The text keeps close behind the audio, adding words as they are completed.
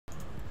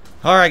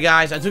Alright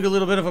guys, I took a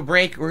little bit of a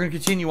break. We're going to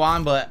continue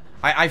on, but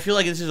I feel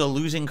like this is a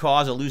losing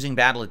cause, a losing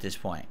battle at this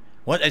point.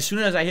 As soon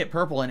as I hit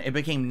purple and it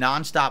became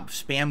non-stop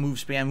spam move,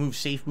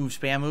 safe move,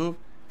 spam move.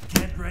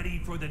 Get ready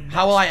for the next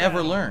how will I ever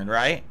battle. learn,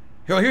 right?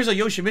 Here's a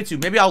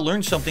Yoshimitsu. Maybe I'll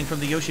learn something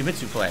from the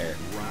Yoshimitsu player,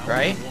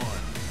 right?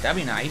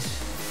 That'd be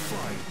nice.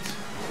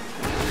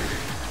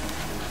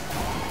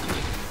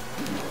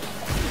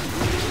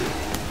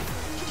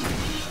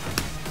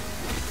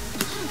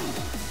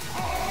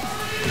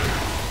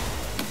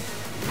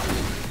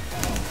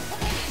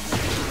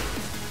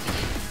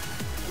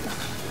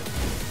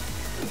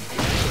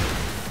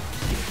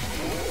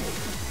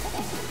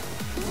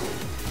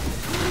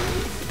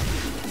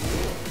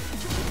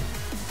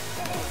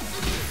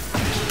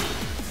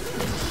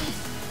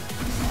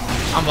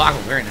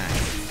 Unblockable, very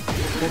nice.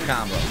 Cool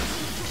combo.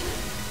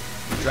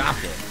 He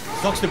dropped it.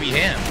 Sucks to be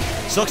him.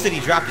 Sucks that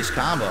he dropped his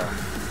combo.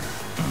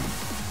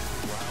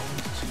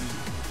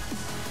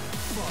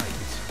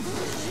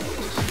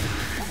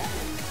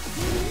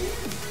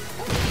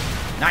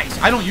 Nice.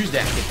 I don't use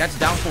that kick. That's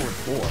down forward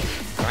 4.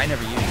 So I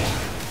never use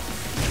it.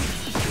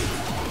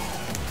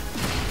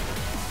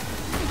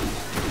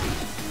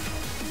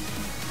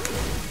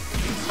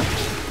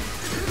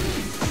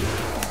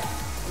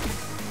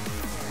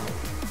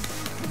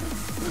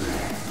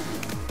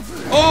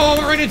 Oh, I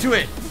went right into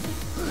it.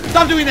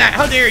 Stop doing that.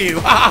 How dare you?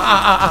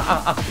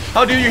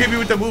 How dare you hit me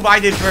with the move I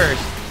did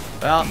first?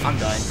 Well, I'm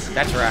done.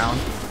 That's round.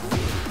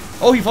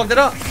 Oh, he fucked it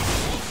up.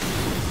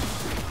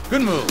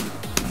 Good move.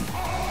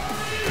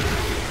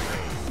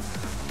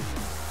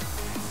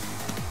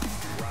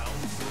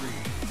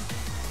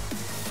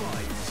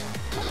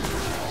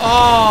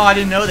 Oh, I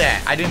didn't know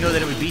that. I didn't know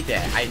that it would beat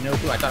that. I had no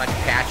clue. I thought I could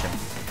catch him.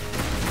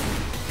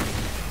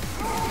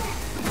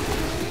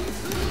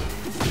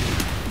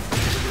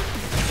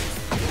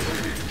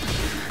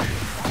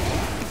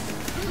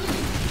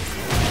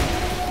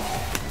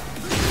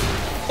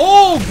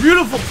 Oh,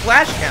 beautiful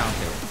flash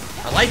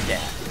counter. I like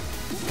that.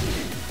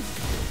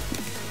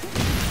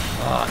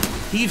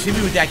 He hit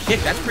me with that kick.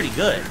 That's pretty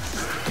good.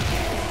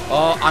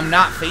 Oh, I'm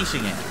not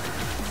facing him.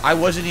 I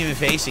wasn't even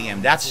facing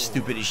him. That's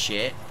stupid as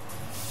shit.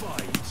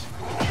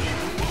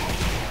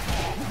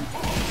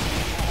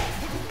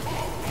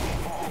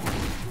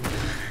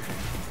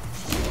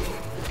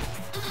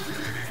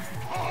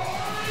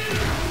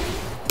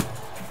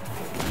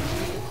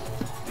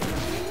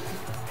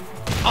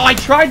 Oh, I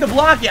tried to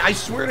block it. I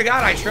swear to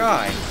God, I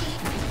tried.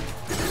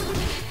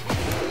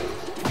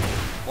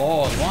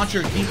 Oh,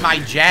 launcher beat my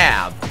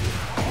jab.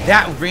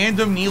 That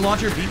random knee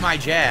launcher beat my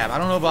jab. I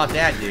don't know about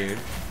that, dude.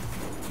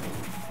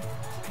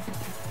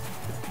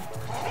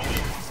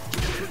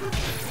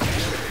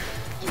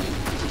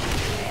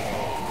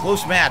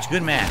 Close match.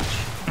 Good match.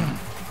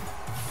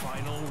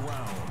 Final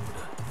round.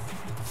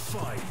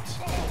 Fight.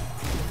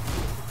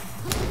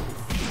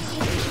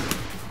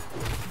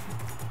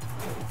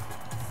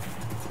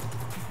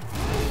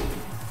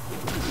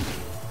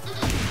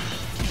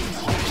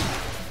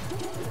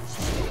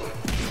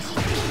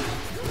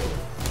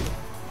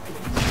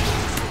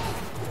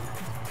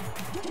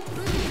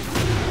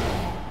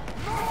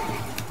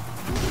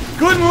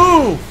 Good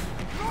move!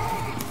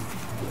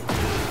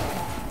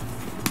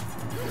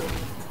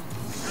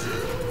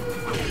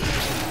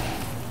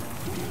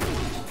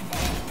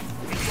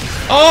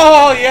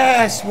 Oh,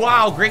 yes!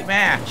 Wow, great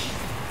match.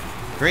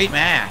 Great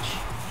match.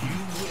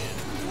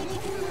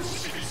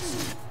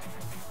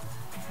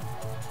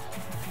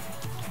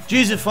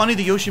 Gee, is it funny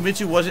the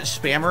Yoshimitsu wasn't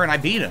spammer and I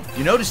beat him?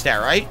 You noticed that,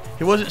 right?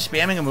 He wasn't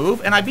spamming a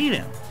move and I beat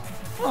him.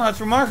 Oh, that's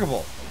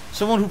remarkable.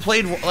 Someone who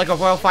played like a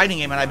royal fighting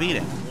game and I beat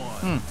him.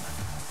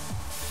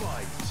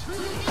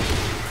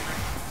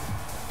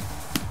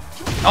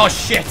 Oh,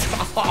 shit.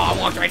 Oh, I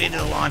walked right into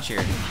the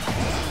launcher.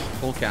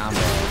 Full combo.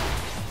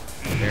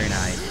 Very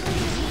nice.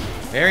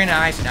 Very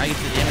nice. And now you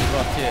get the damage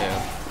buff, too.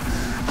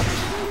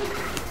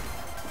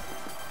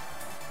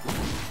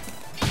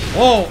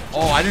 Whoa.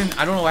 Oh, I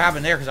don't know what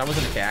happened there because I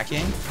wasn't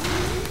attacking.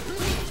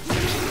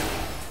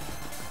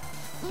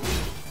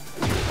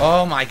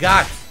 Oh, my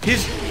God.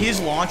 His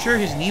launcher,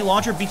 his knee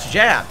launcher beats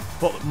jab.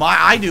 But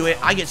I do it,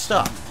 I get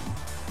stuck.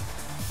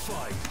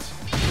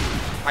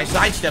 I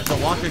sidestep, the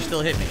launcher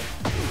still hit me.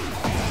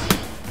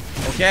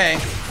 Okay.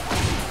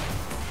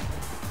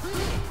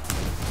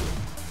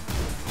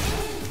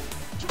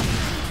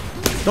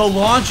 The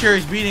launcher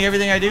is beating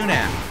everything I do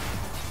now.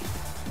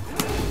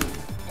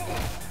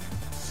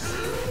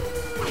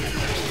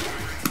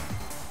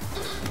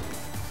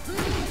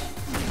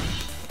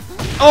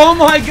 Oh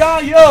my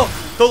God, yo!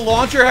 The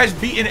launcher has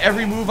beaten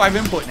every move I've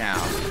input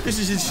now. This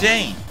is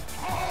insane.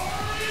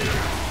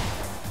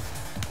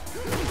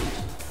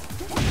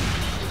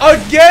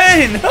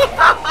 Again!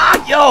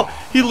 Yo,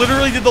 he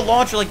literally did the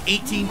launcher like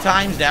 18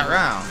 times that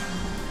round.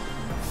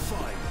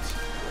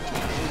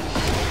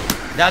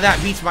 Now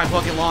that beats my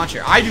fucking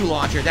launcher. I do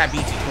launcher, that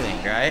beats it clean,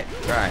 right?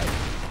 Right.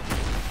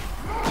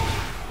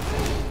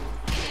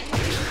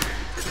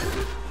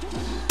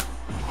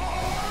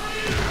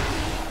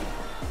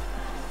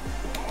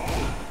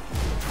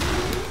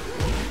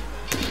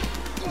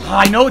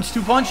 I know it's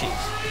 2 punches.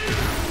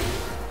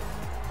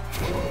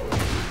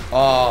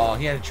 Oh,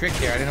 he had a trick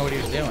there. I didn't know what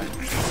he was doing.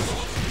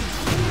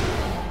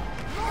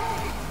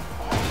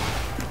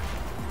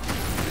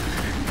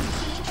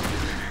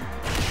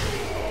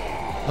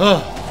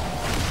 Ugh.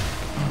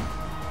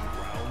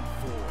 Round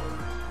 4.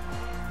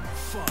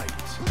 Fight.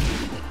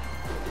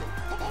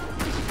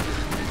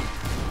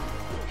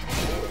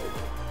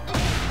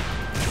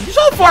 You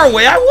saw how far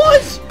away I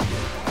was?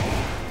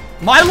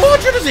 My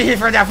launcher doesn't hit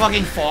from that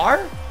fucking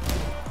far.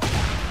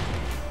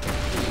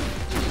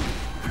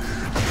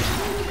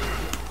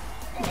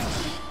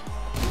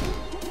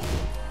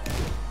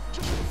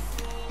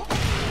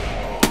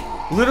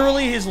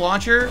 Literally, his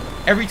launcher,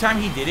 every time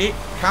he did it,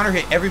 counter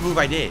hit every move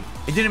I did.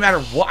 It didn't matter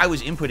what I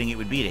was inputting, it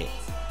would beat it.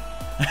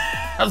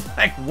 I was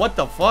like, what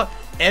the fuck?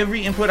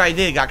 Every input I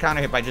did got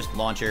counter hit by just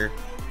launcher.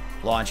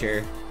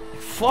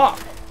 Fuck.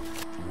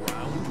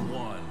 Round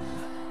 1.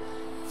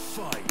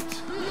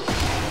 Fight.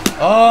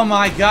 Oh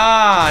my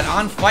god.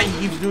 On fight,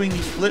 he keeps doing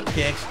these flip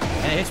kicks,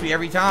 and it hits me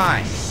every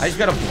time. I just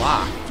gotta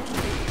block.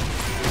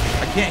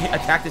 I can't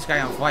attack this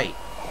guy on fight.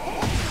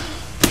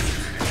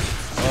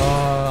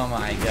 Oh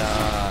my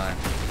god.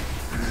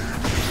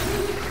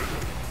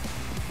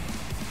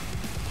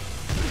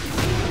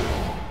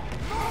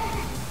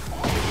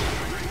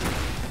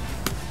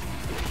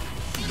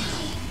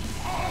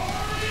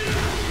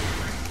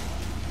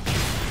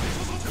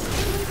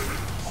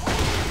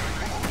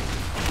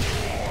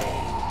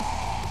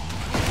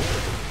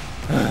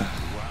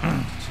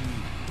 Round 2.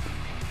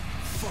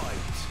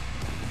 Fight.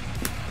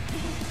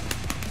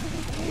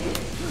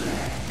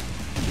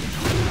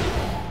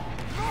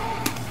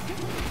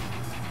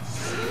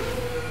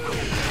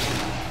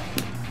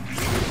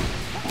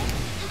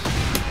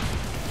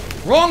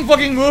 Wrong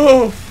fucking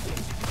move!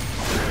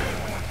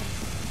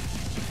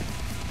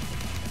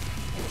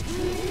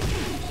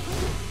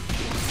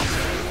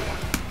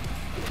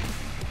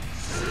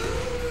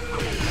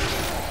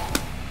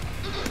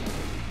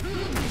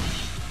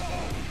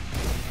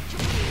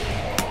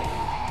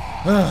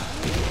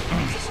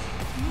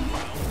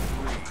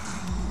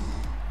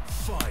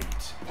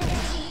 Fight.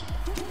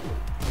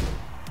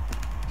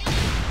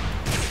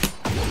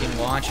 Fucking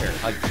launcher.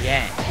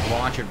 Again.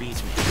 Launcher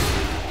beats me.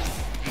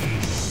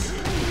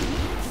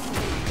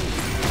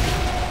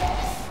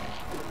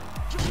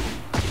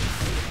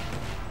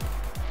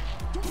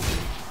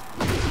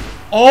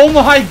 Oh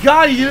my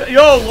god,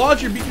 yo,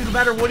 launcher beats me no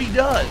matter what he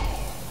does.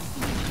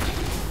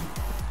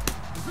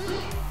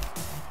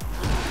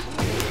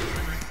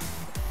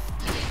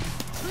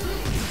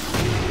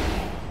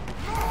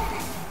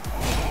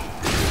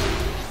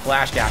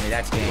 Flash got me,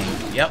 that's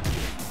game. Yep.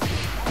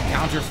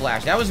 Counter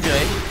flash, that was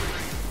good.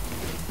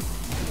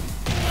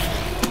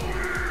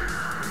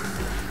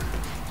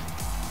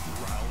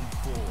 Round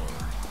 4.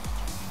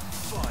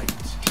 Fight.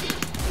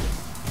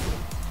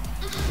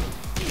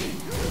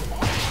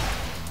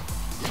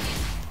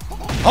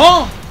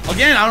 Oh!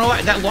 Again, I don't know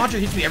why that launcher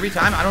hits me every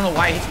time. I don't know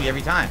why it hits me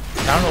every time.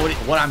 I don't know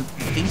what I'm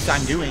thinks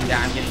I'm doing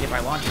that I'm getting hit by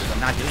launchers. I'm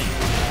not doing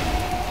it.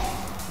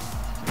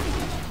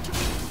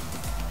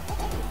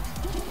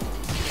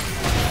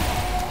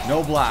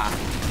 No block.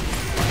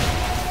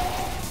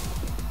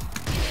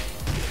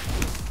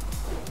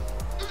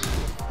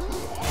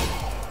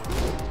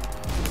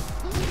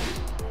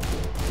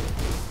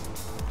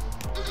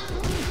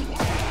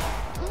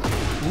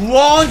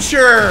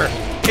 Launcher!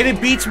 And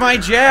it beats my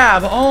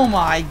jab. Oh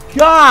my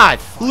god!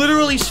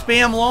 Literally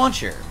spam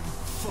launcher.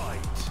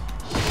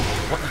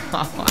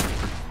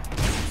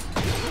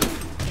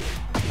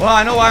 Well,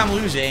 I know why I'm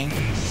losing.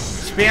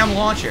 Spam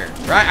launcher,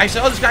 right? I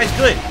said, oh, this guy's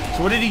good.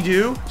 So what did he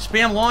do?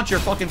 Spam launcher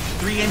fucking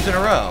 3 games in a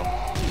row.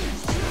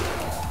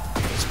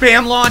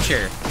 Spam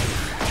launcher.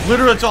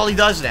 Literally, that's all he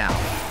does now.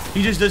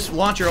 He just does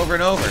launcher over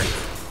and over.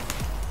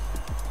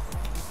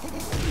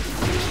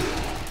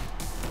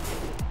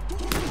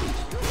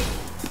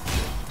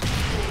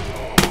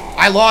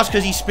 I lost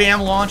because he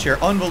spam launcher.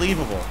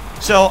 Unbelievable.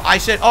 So I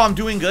said, oh, I'm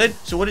doing good.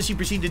 So what does he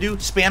proceed to do?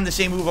 Spam the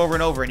same move over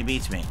and over, and he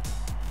beats me.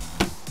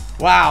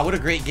 Wow, what a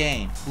great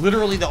game.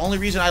 Literally, the only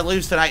reason I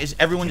lose tonight is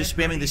everyone just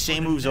spamming the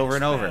same moves over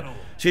and over.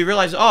 So he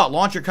realizes, oh,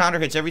 launcher counter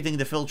hits everything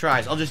that Phil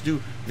tries. I'll just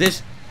do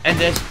this and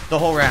this the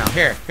whole round.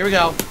 Here we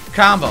go.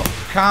 Combo,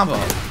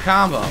 combo,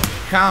 combo,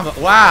 combo.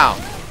 Wow.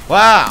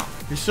 Wow.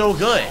 You're so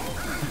good.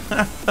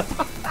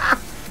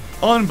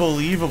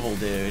 Unbelievable,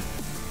 dude.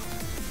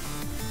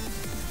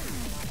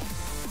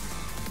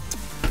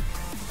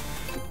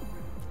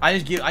 I'm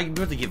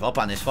about to give up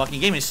on this fucking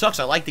game. It sucks.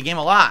 I like the game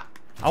a lot.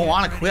 I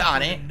want to quit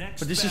on it,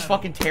 but this is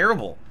fucking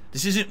terrible.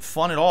 This isn't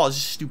fun at all. This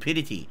is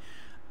stupidity.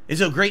 It's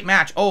a great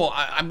match. Oh,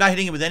 I'm not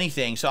hitting it with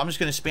anything, so I'm just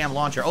going to spam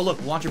launcher. Oh,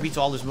 look, launcher beats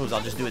all his moves.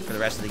 I'll just do it for the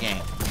rest of the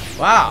game.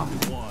 Wow.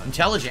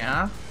 Intelligent,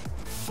 huh?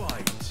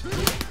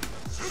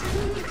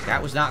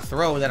 That was not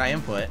throw that I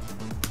input.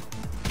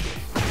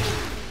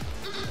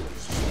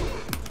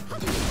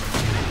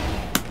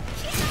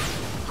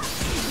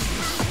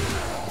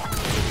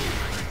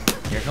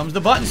 Here comes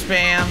the button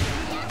spam.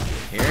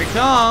 Here it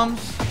comes.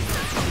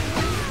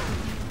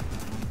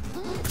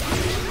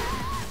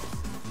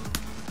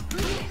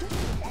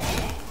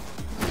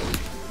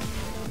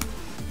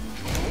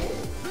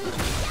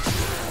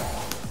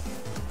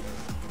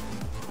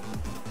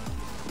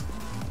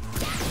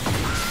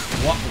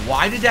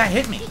 Why did that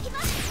hit me?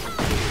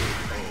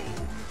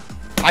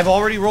 I've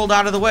already rolled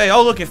out of the way.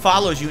 Oh, look, it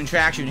follows you and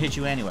tracks you and hits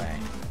you anyway.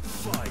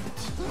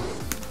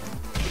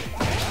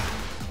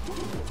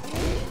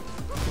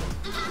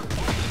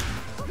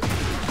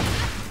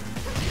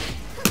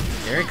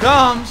 Here it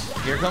comes.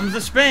 Here comes the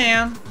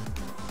spam.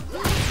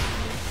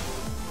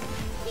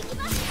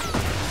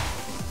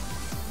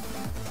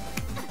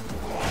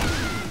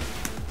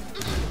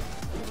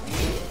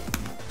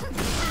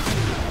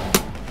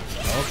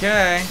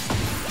 Okay.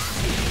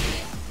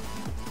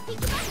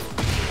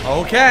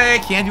 Okay,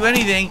 can't do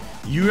anything.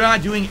 You're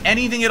not doing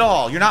anything at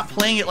all. You're not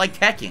playing it like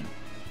Tekken.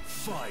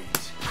 Fight.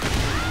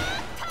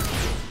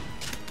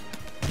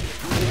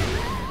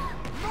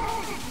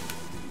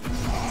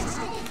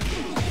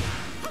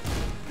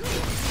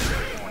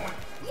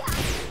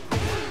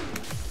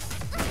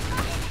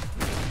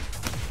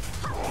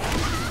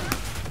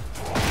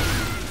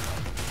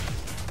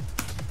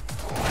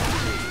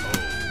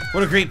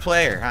 What a great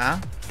player, huh?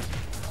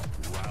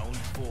 Round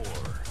 4.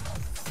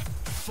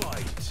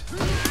 Fight.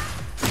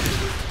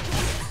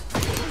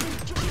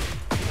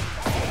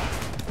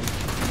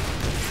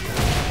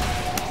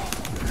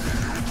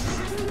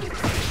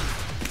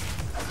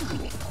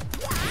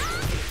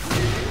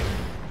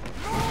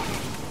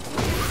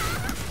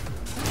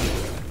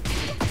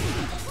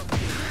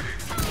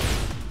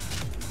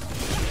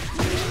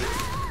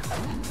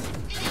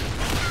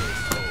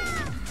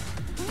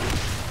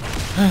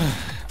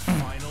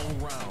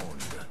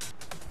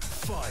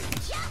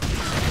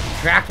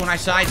 Tracked when I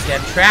sidestep.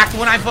 Tracked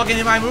when I fucking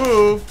hit my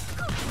move.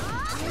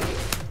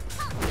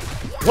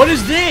 What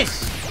is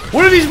this?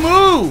 What are these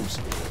moves?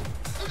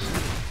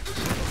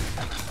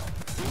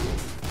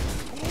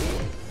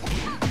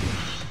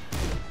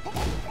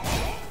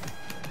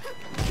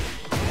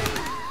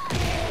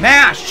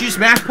 Mash. She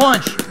smash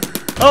punch.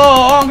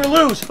 Oh, I'm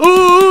gonna lose.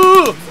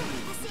 Ooh.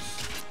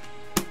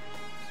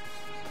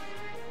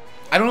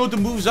 I don't know what the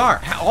moves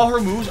are. All her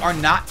moves are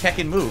not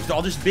Tekken moves. They're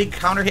all just big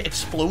counter hit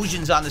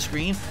explosions on the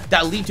screen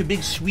that lead to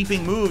big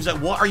sweeping moves.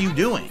 Like, what are you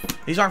doing?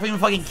 These aren't even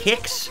fucking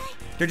kicks.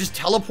 They're just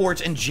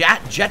teleports and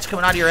jets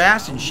coming out of your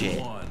ass and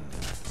shit.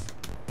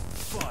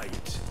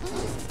 Fight.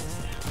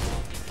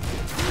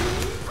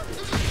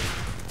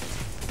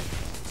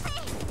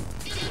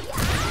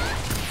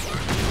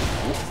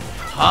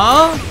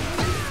 Huh?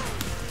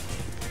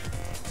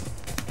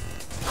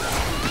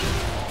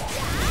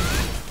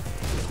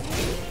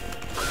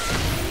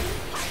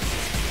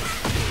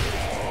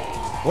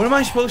 What am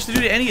I supposed to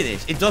do to any of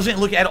this? It doesn't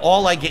look at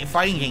all like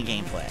fighting game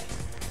gameplay.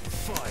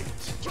 Fight.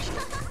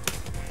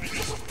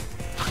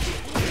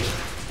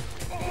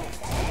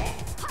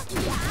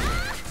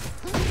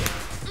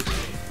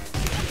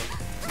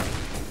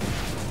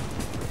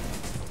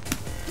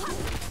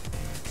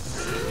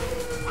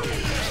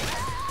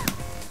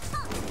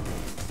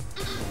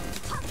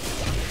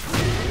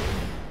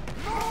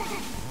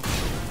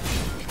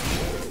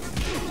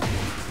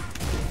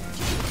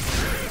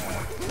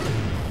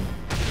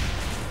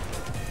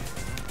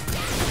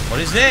 What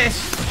is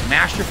this?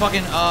 Mash your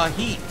fucking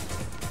heat.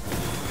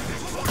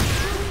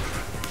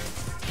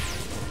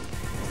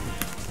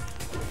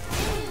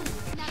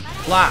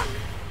 Block.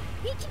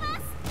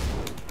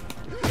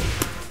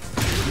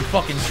 You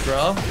fucking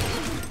scrub.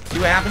 See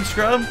what happens,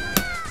 scrub?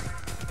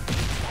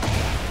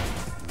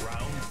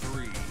 Round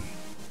 3.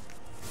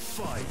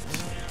 Fight.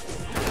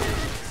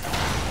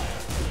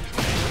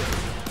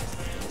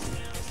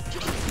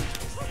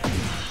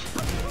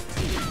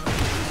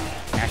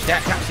 Mash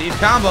that save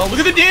combo. Look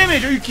at the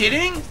damage. Are you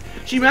kidding?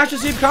 She mashed the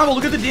save combo.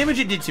 Look at the damage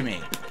it did to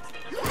me.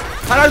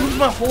 How did I lose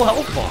my whole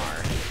health bar?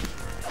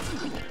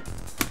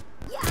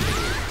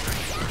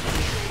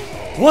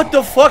 What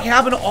the fuck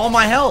happened to all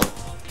my health?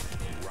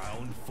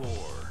 Round 4.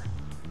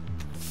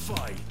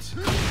 Fight.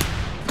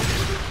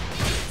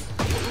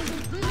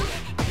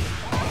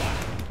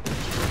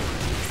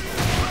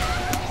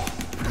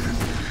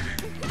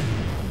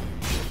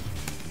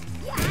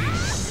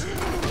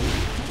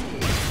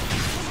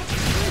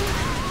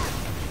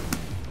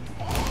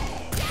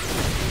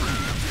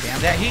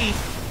 Damn that heat.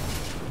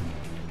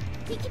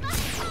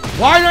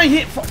 Why did I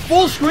hit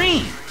full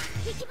screen?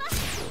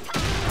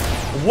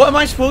 What am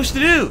I supposed to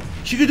do?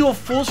 She could do a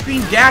full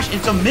screen dash.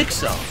 It's a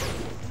mix-up.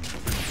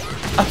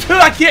 Dude,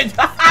 I can't.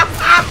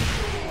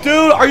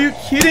 Dude, are you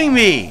kidding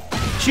me?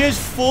 She has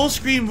full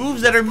screen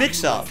moves that are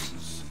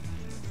mix-ups.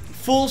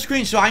 Full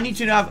screen. So I need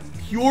to have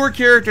pure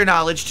character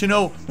knowledge to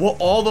know what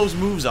all those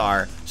moves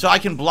are so I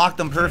can block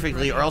them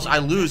perfectly, or else I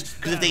lose,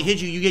 because if they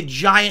hit you, you get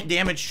giant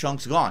damage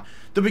chunks gone.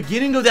 The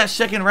beginning of that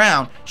second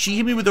round, she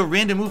hit me with a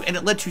random move and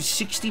it led to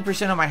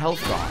 60% of my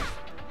health gone.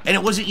 And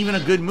it wasn't even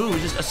a good move,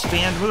 it was just a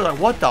spammed move. Like,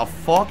 what the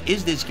fuck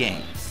is this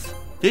game?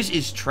 This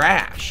is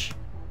trash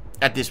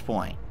at this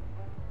point.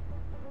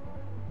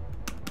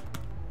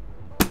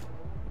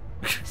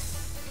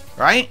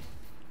 Right?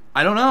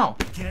 I don't know.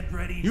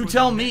 You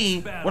tell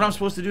me what I'm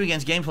supposed to do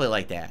against gameplay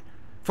like that.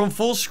 From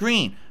full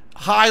screen,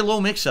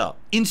 high-low mix-up,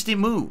 instant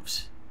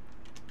moves.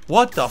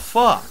 What the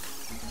fuck?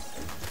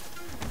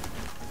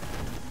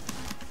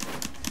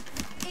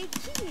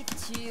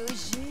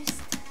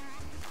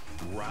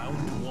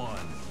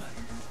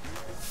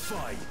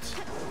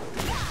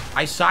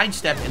 I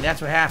sidestepped, and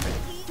that's what happened.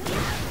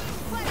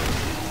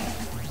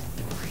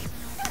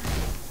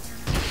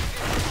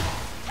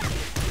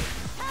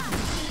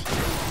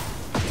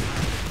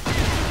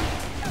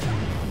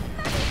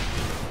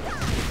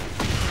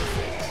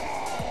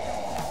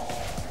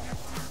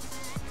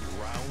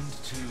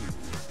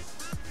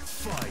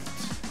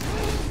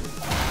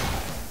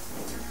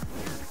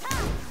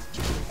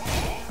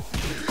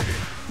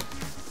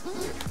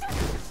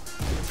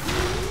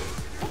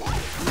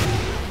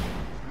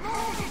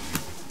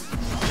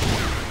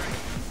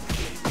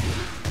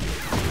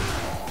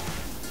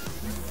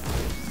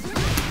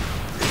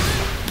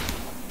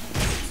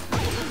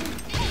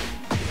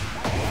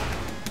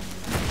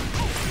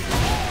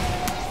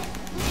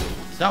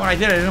 Not what I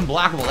did, I did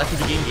unblockable. That's what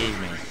the game gave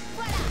me.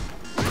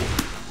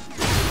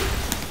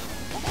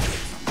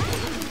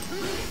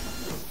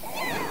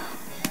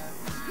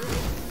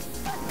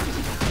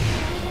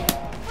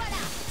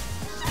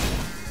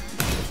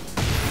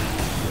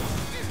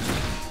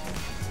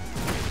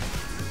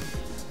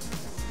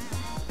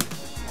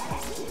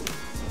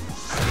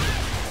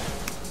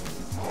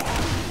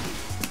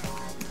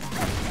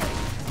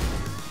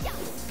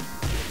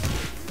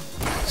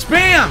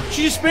 Spam!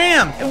 She just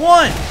spammed! It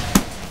won!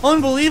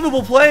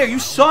 Unbelievable player, you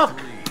suck.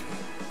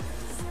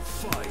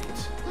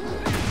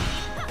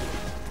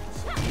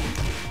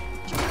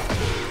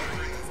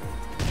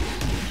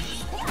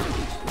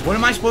 What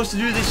am I supposed to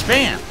do to this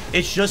spam?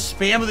 It's just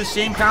spam with the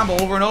same combo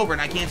over and over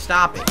and I can't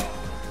stop it.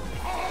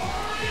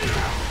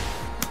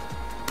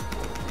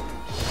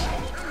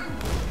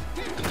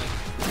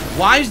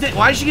 Why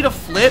does she get a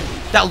flip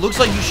that looks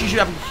like she should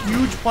have a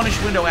huge punish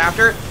window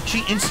after?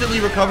 She instantly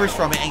recovers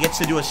from it and gets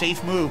to do a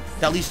safe move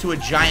that leads to a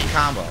giant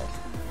combo.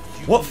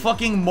 What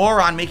fucking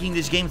moron making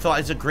this game thought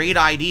it's a great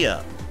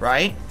idea,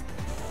 right?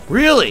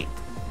 Really?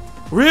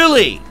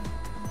 Really?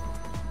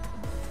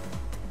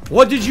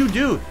 What did you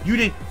do? You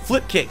did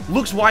flip kick,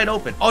 looks wide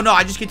open. Oh no,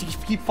 I just get to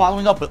keep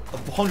following up with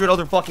 100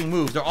 other fucking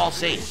moves. They're all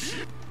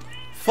safe.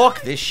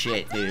 Fuck this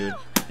shit, dude.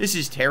 This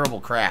is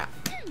terrible crap.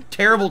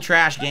 Terrible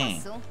trash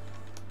game.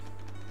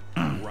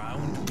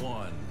 Round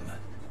one.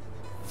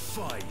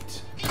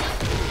 Fight.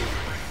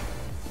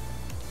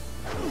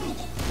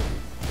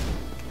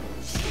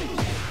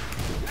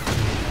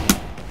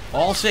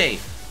 All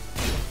safe.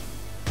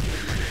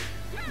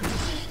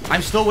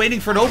 I'm still waiting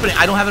for an opening.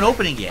 I don't have an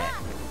opening yet.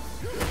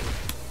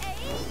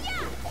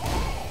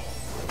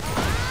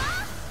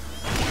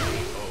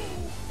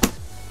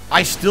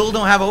 I still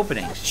don't have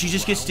openings. She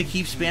just gets to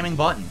keep spamming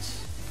buttons.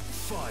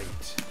 Fight.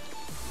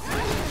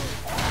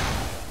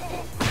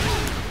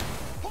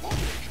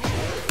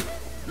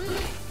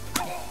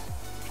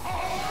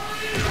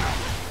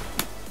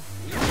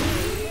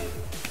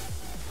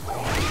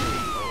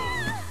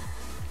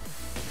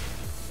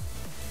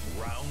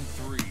 Round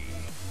three.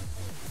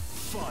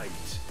 Fight.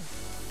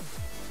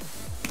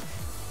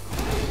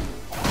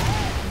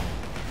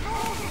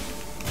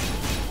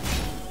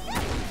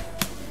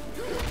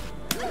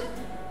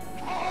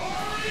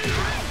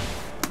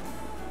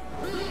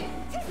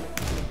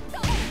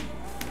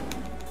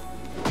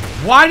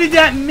 Why did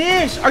that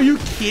miss? Are you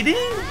kidding?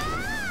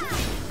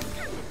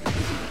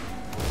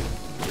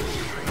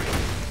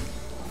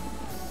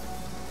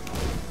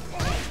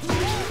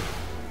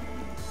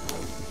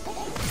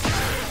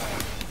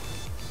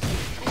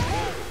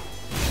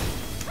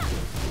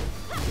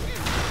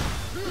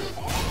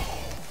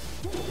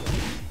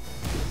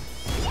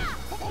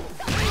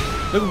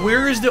 Like,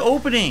 where is the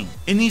opening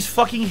in these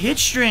fucking hit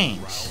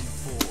strings?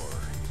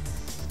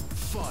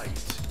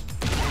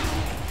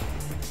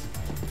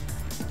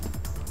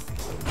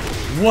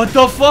 What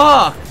the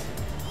fuck?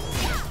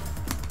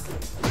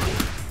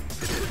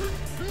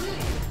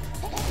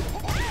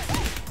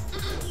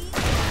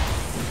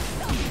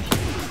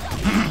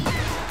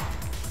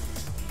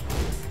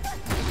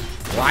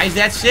 Why is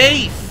that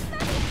safe?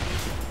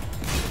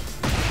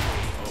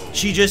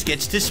 She just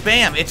gets to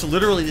spam. It's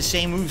literally the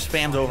same move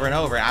spammed over and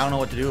over. I don't know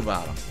what to do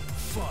about them.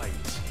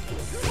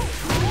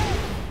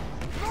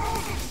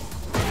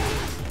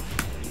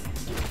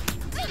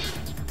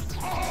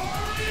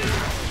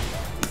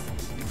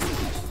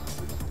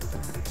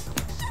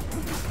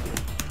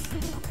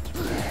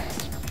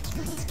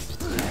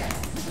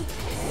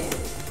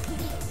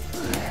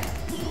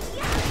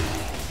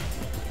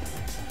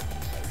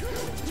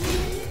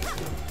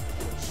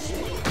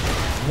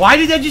 Why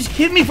did that just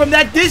hit me from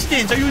that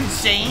distance? Are you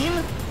insane?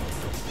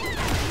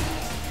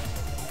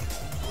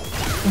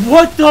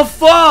 What the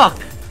fuck?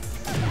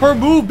 Her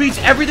move beats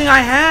everything I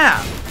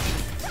have.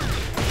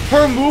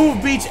 Her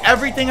move beats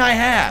everything I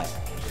have.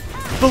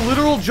 The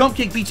literal jump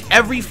kick beats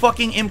every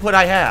fucking input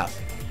I have.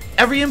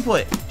 Every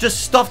input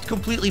just stuffed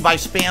completely by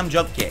spam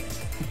jump kick.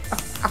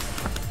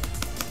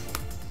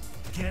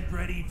 Get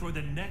ready for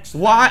the next.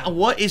 Why?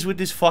 What is with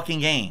this fucking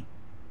game?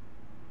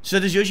 So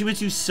does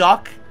Yoshimitsu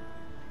suck?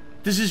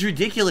 This is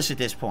ridiculous at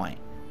this point.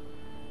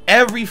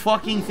 Every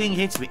fucking thing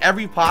hits me.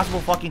 Every possible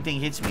fucking thing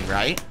hits me,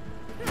 right?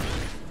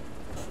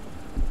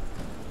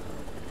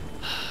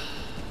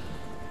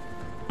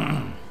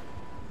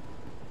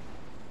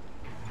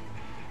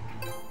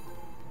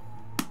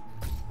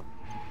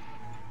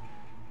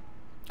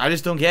 I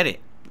just don't get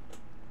it.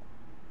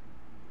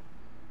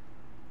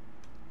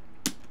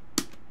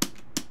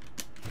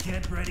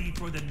 Get ready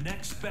for the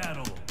next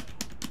battle.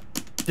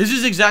 This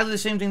is exactly the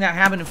same thing that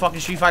happened in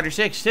fucking Street Fighter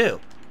 6 too.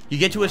 You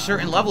get to a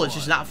certain level, it's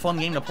just not a fun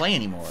game to play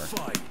anymore.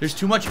 There's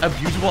too much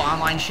abusable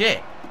online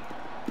shit.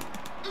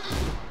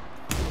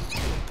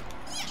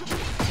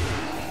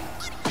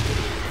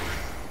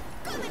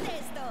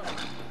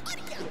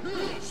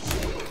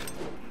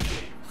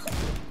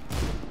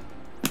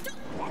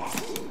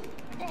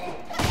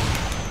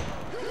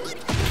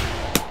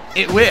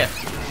 It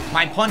whiffed.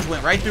 My punch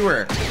went right through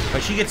her,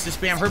 but she gets to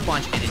spam her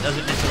punch and it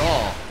doesn't miss at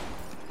all.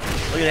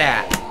 Look at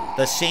that.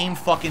 The same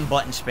fucking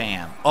button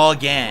spam.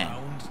 Again.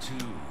 Round 2.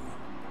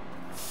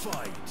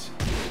 Fight.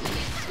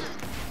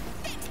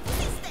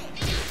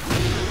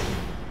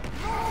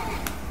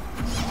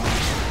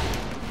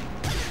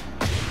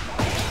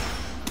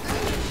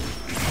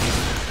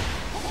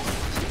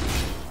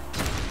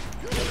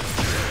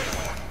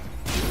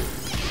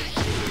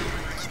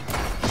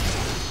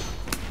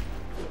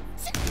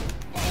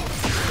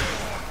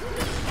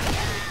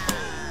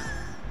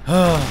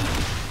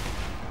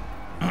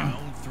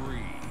 Round 3.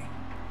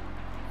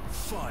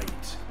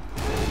 Fight.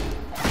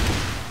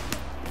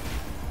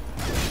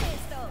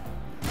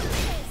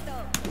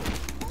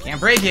 Can't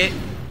break it.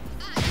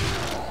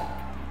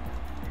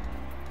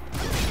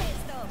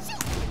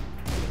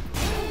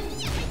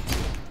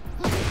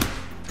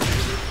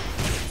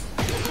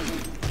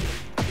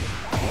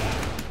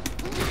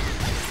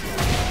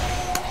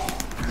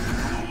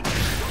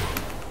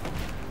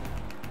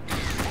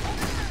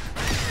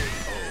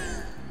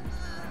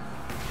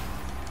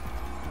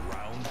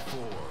 Round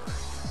 4.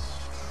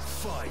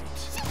 Fight.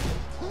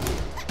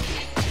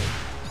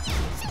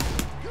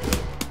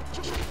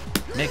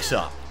 Mix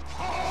up.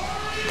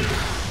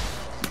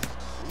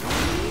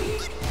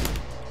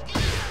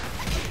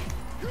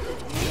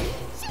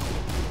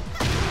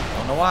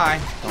 Don't know why.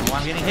 Don't know why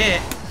I'm getting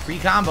hit. Free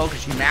combo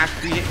because she mashed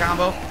 3-hit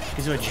combo.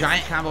 Because of a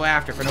giant combo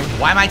after for no.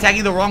 Why am I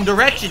attacking the wrong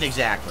direction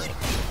exactly?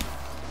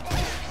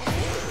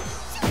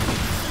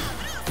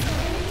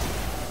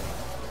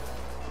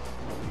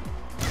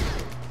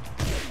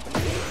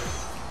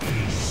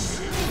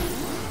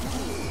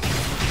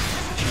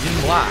 She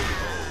didn't block.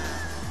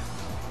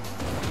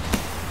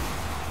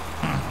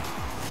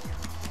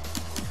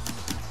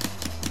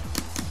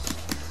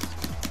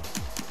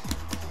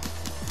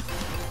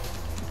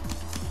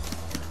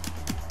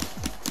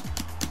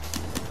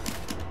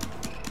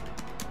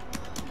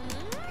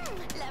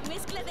 La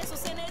mezcla de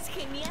Susana es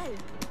genial.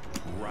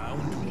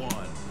 Round 1.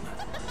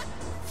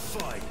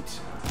 Fight.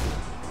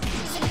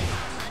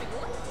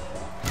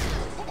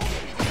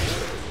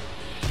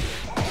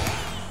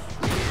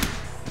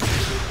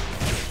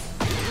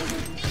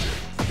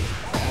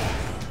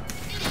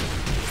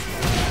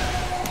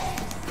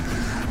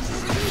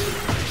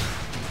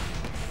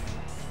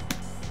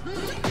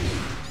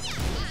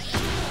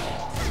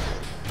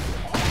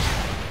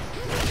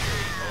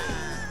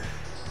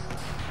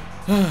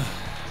 Round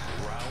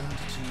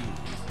 2.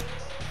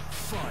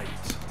 Fight.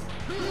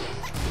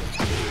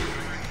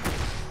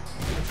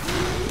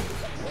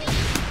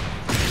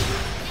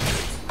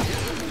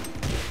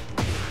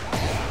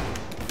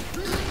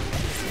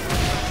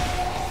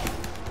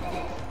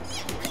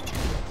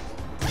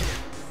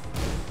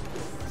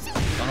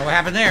 Don't know what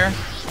happened there.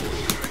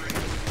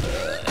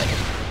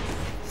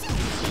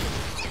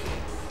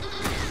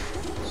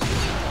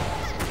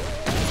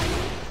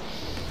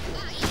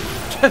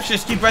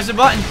 Just keep pressing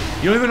button.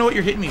 You don't even know what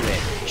you're hitting me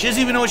with. She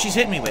doesn't even know what she's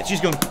hitting me with. She's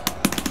going the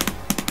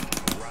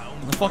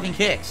fucking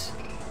kicks.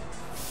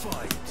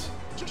 Fight.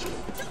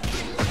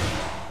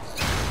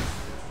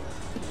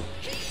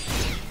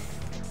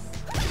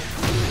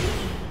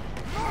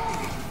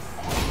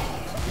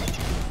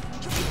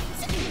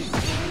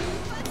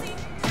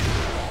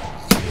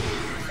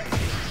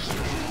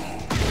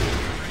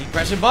 Keep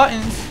pressing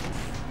buttons.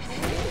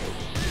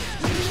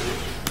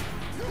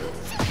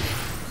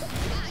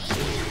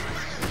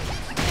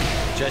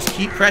 Just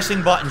keep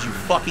pressing buttons, you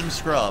fucking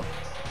scrub.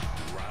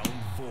 Round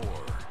 4.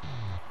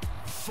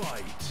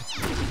 Fight.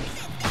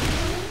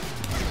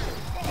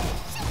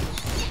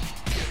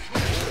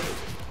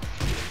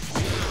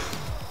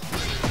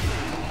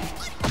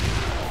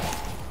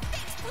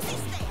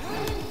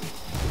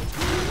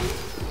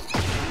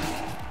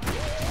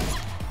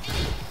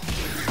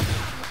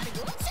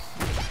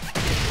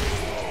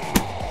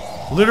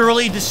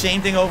 Literally the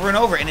same thing over and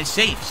over, and it's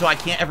safe, so I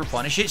can't ever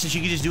punish it, since you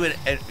can just do it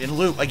in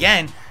loop.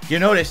 Again, you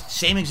notice,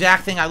 same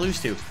exact thing I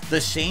lose to. The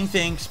same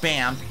thing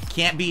spammed,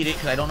 can't beat it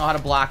because I don't know how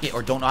to block it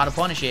or don't know how to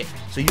punish it,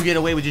 so you get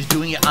away with just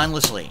doing it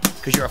endlessly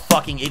because you're a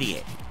fucking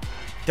idiot.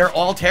 They're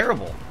all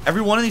terrible.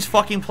 Every one of these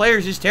fucking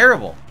players is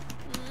terrible.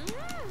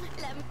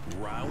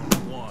 Round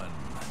 1.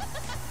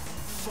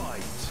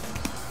 Fight.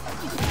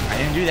 I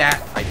didn't do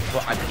that.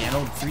 I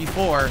pianoed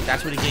 3-4.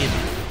 That's what it gave me.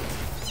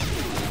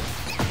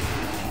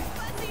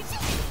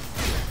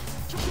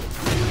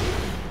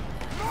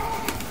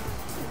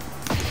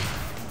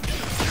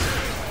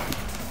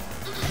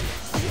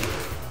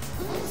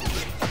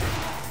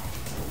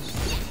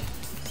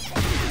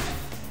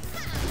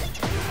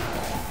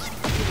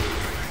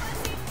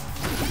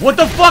 What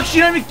the fuck?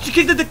 She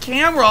kicked at the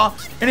camera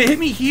and it hit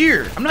me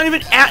here. I'm not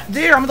even at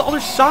there. I'm on the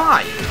other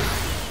side.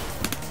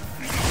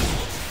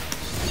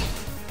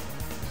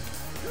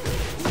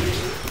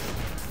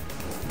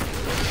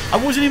 I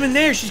wasn't even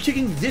there. She's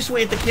kicking this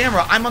way at the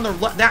camera. I'm on the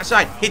that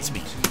side. Hits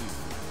me.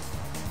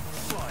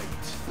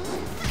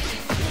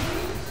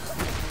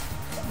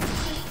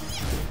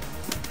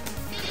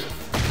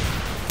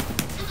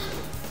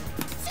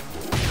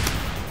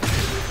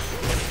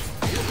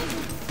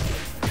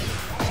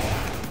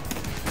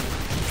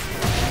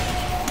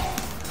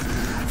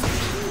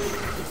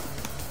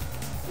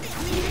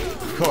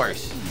 Of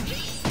course.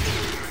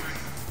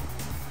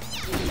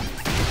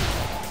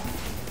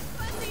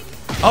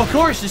 Of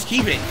course, just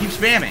keep it. Keep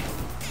spamming.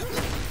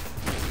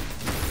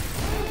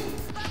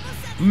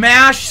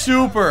 Mash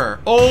super.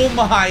 Oh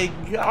my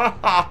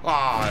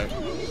god.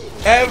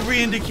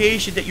 Every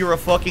indication that you're a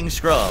fucking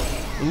scrub.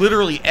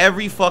 Literally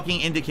every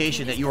fucking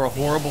indication that you're a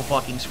horrible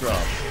fucking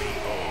scrub.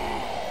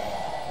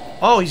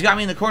 Oh, he's got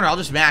me in the corner. I'll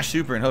just mash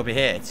super and hope it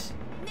hits.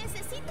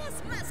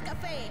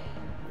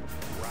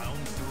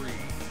 Round 3.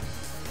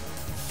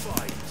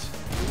 Fight.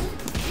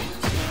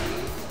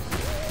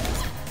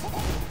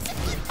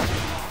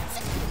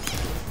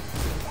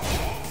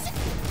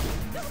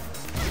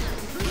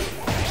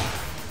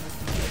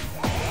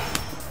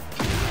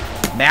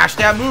 Mash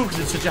that move because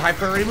it's such a high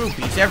priority move.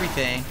 Beats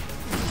everything.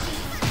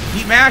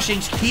 Keep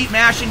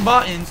mashing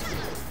buttons.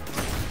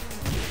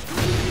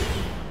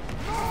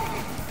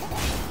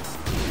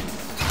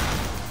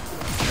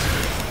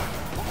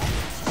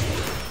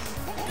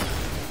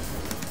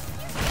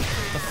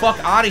 The fuck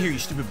out of here, you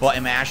stupid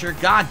button masher.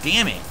 God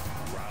damn it.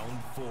 Round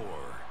 4.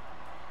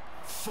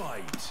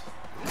 Fight.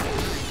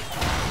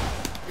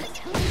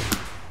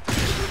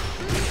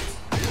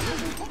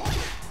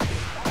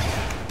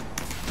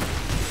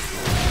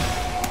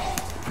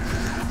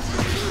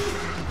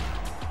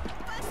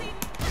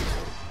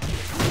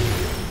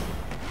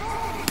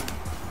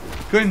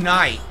 Good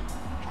night,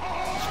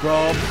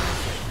 scrub.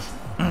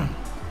 You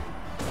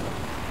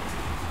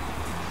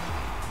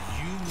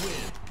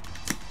win.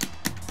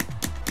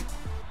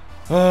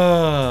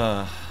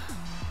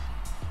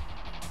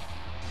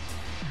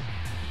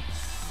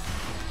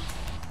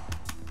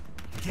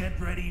 Get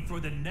ready for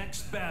the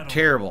next battle.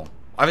 Terrible.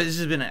 I mean, this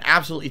has been an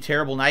absolutely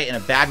terrible night and a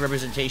bad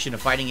representation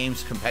of fighting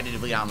games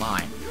competitively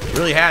online. It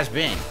really has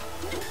been.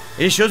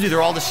 It just shows you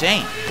they're all the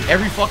same.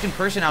 Every fucking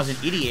person now is an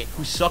idiot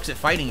who sucks at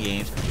fighting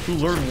games, who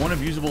learned one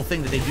abusable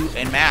thing that they do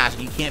en masse,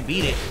 and you can't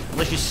beat it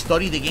unless you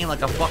study the game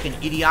like a fucking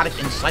idiotic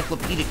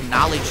encyclopedic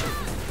knowledge,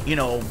 you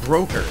know,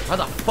 broker. How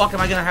the fuck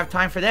am I gonna have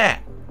time for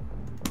that?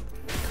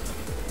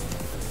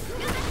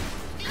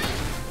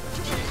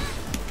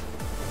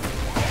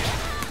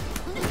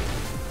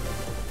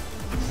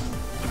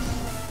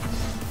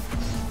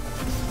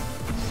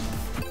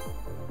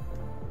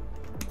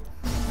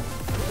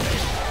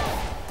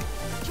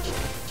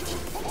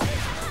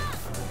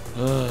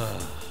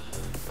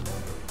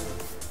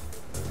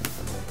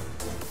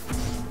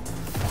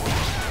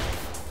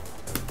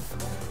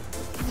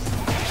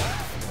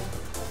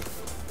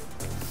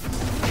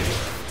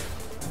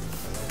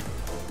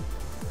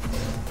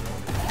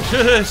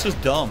 This is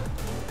dumb.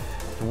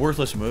 It's a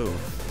worthless move.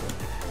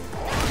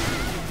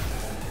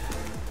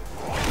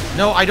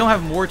 No, I don't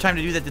have more time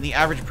to do that than the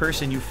average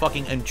person, you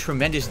fucking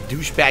tremendous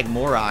douchebag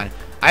moron.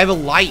 I have a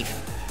life.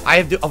 I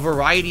have a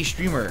variety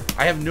streamer.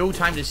 I have no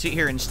time to sit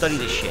here and study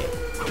this shit.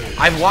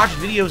 I've watched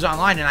videos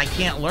online and I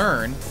can't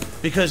learn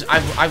because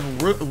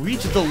I've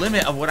reached the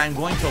limit of what I'm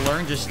going to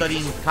learn just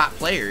studying top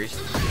players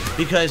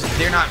because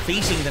they're not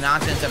facing the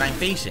nonsense that I'm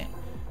facing.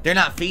 They're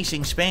not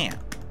facing spam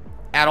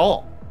at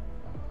all.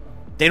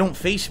 They don't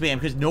face spam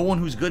because no one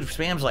who's good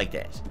spams like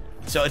this.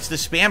 So it's the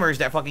spammers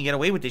that fucking get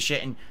away with this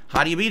shit, and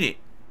how do you beat it?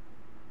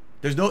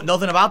 There's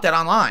nothing about that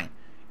online.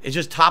 It's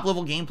just top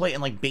level gameplay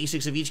and like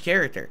basics of each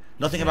character.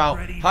 Nothing about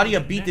how do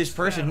you beat this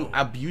person who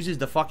abuses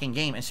the fucking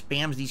game and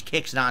spams these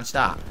kicks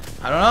nonstop.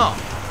 I don't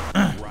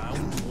know.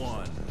 Round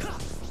 1.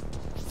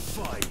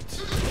 Fight.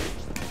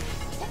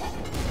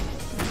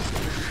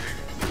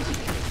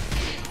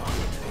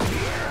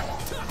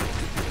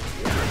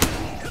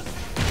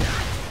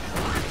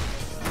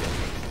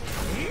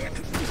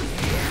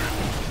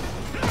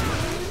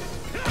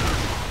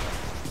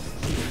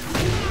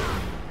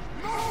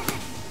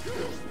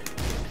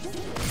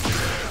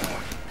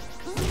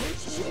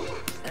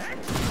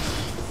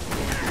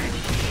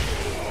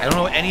 I don't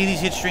know what any of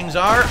these hit strings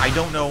are. I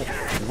don't know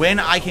when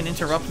I can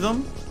interrupt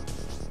them.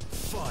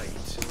 Fight.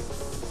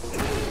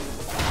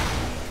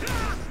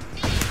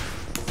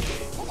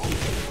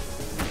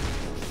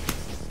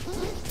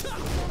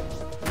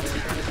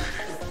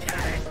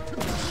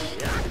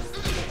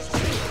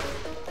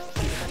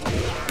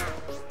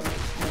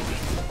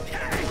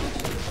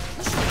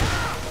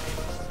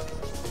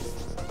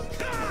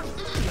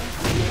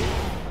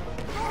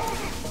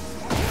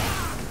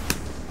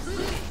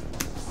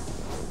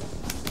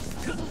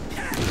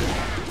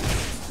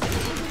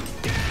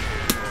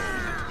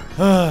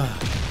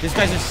 This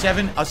guy's a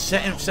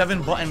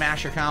seven button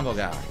masher combo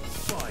guy.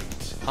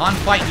 On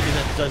fight,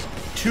 he does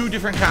two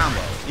different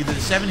combos. Either the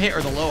 7-hit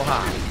or the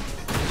low-high.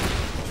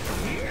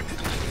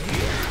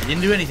 I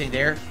didn't do anything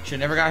there.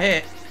 Should never got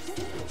hit.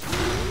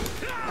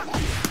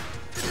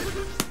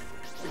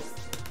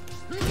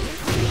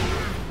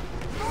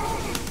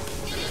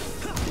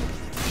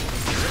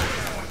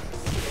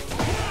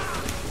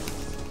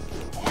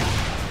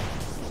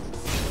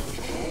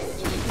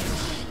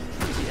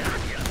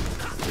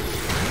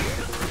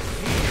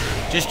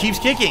 Just keeps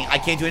kicking. I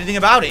can't do anything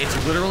about it.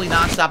 It's literally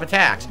non-stop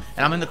attacks.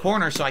 And I'm in the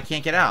corner, so I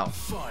can't get out.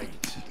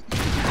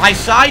 I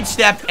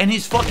sidestepped, and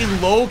his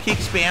fucking low kick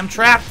spam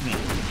trapped me.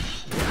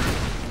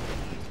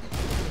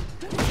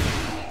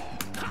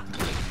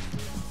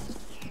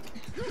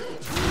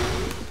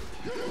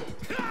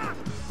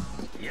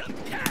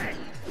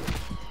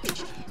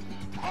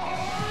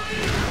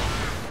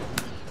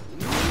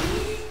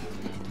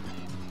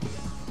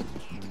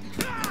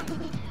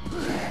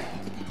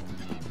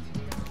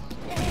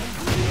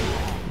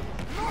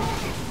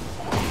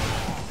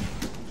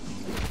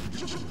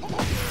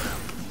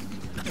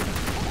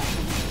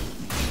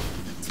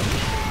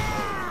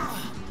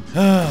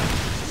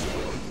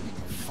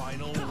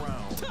 Final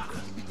round.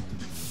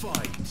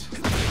 Fight.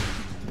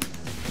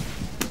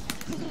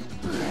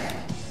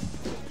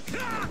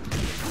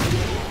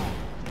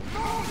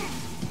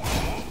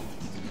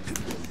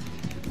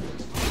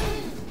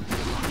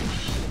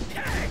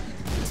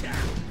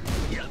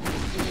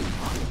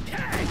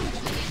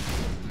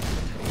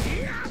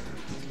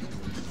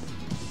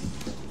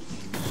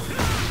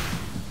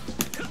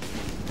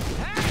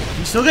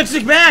 He still gets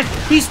it back.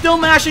 He's still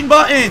mashing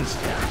buttons.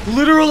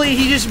 Literally,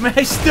 he's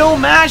still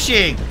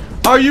mashing.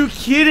 Are you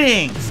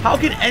kidding? How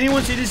can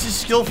anyone say this is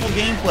skillful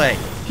gameplay?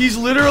 He's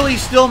literally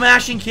still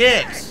mashing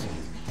kicks.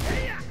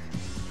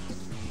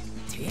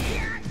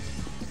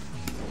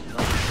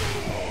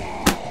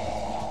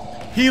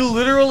 He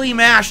literally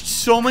mashed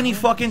so many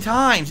fucking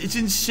times. It's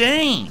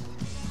insane.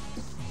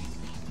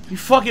 You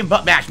fucking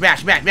butt mash,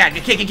 mash, mash, mash.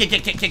 Kick, kick, kick,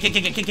 kick, kick, kick, kick,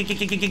 kick, kick, kick,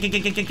 kick, kick,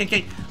 kick, kick, kick,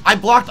 kick. I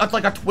blocked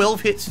like a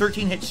 12 hit,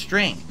 13 hit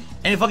string.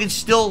 And it fucking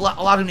still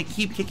allowed him to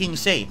keep kicking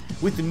safe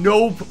with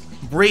no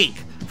break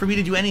for me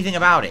to do anything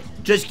about it.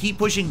 Just keep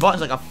pushing buttons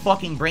like a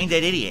fucking brain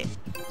dead idiot.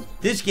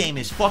 This game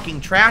is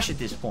fucking trash at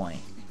this point.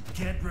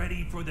 Get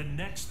ready for the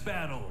next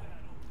battle.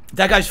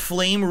 That guy's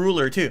flame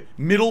ruler too.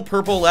 Middle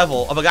purple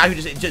level of a guy who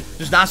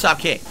just non-stop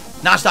kick.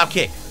 Non-stop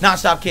kick.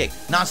 Non-stop kick.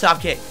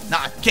 Non-stop kick.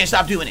 Can't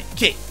stop doing it.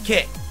 Kick.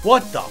 Kick.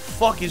 What the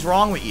fuck is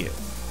wrong with you?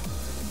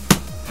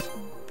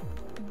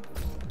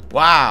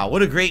 Wow,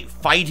 what a great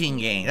fighting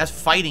game. That's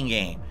fighting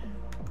game.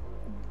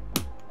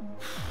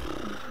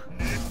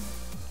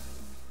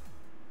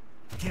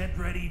 Get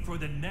ready for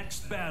the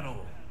next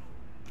battle.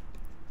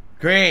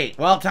 Great.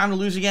 Well, time to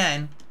lose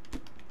again.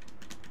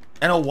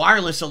 And a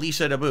wireless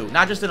Elisa to boot.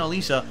 Not just an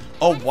Elisa,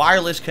 a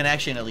wireless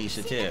connection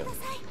Elisa too.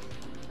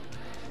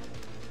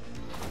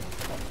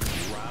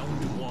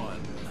 Round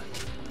one.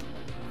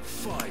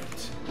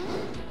 Fight.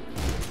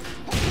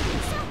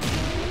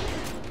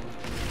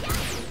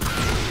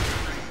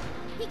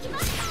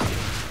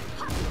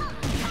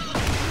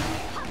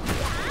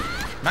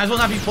 Might as well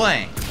not be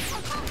playing.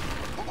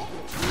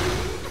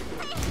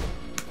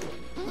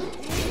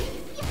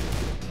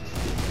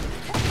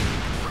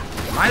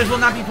 Might as well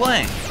not be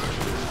playing.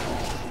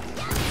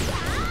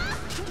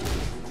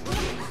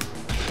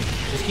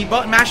 Just keep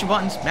mashing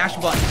buttons. Mash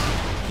the buttons.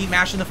 Keep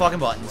mashing the fucking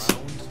buttons.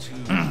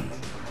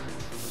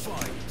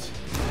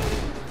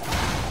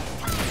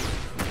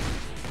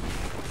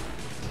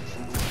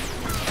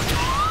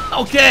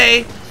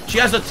 Okay. She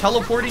has a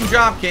teleporting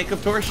dropkick.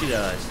 Of course she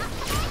does.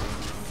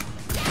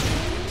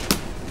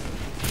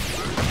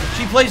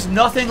 She plays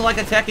nothing like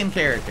a Tekken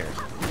character.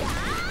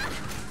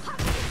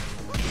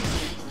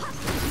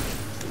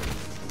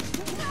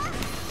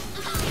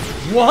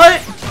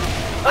 What?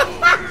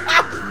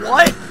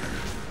 What?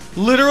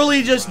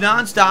 Literally just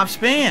non-stop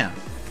spam.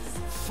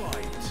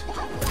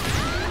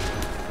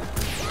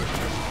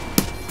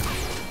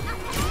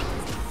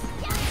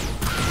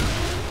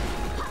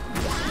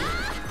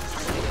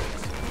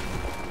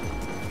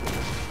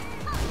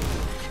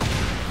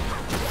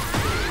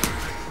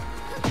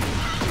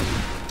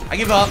 I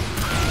give up.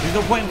 There's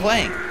no point in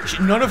playing.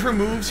 None of her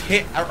moves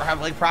hit or have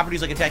like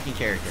properties like a Tekken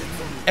character.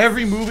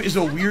 Every move is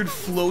a weird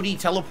floaty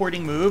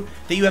teleporting move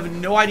that you have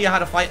no idea how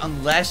to fight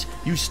unless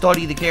you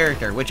study the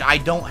character, which I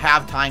don't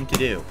have time to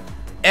do.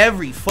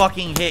 Every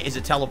fucking hit is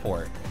a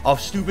teleport. A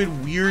stupid,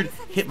 weird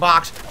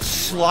hitbox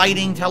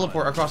sliding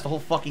teleport across the whole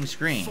fucking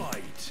screen.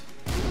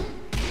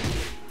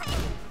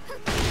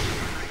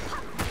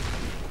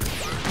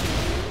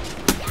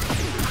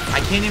 I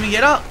can't even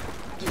get up.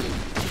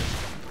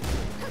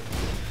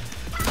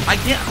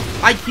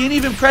 I can't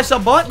even press a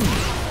button.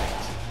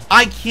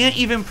 I can't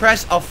even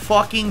press a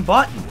fucking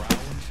button.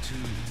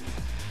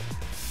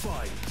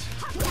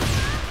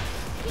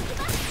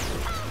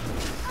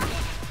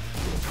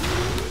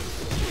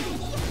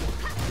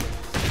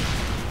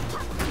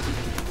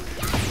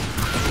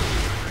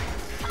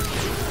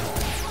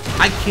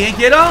 I can't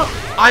get up.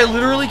 I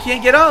literally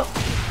can't get up.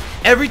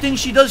 Everything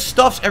she does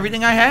stuffs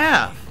everything I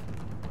have.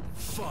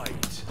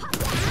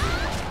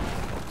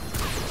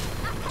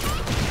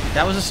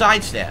 That was a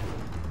sidestep.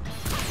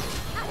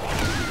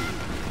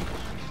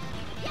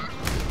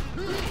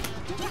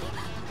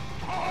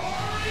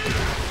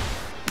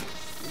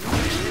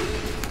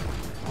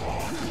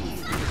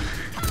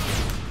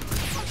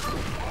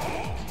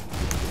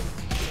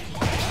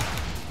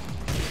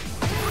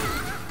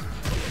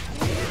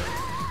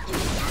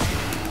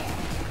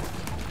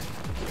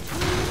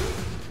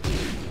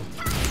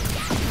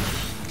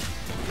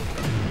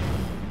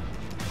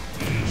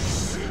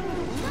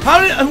 How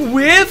did I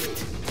whiffed?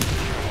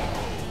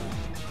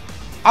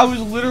 I was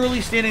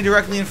literally standing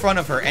directly in front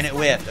of her and it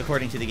whiffed,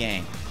 according to the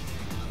game.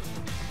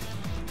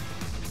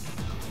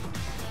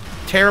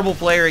 Terrible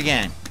player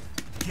again.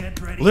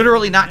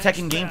 Literally not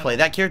Tekken gameplay.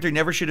 That character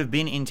never should have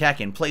been in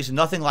Tekken. Plays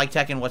nothing like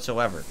Tekken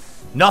whatsoever.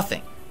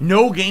 Nothing.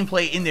 No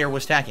gameplay in there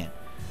was Tekken.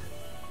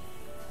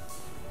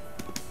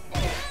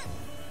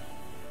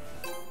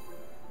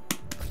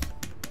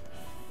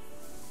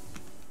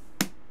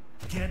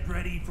 Get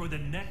ready for the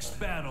next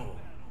battle.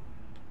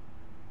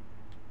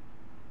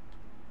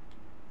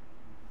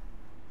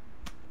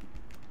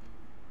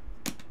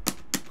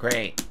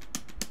 Great.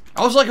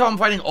 I also like how I'm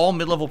fighting all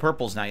mid-level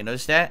purples now. You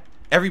notice that?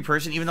 Every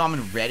person, even though I'm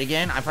in red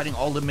again, I'm fighting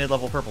all the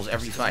mid-level purples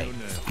every fight.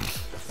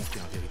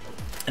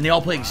 And they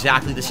all play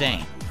exactly the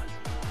same.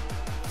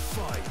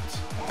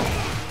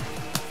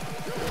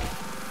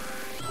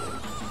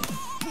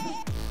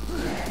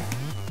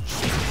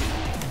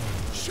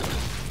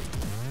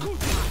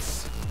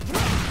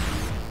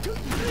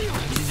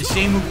 You did the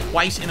same move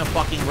twice in a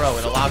fucking row.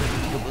 It allowed him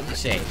to be completely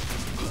safe.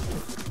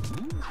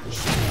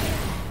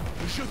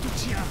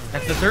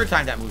 That's the third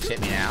time that move's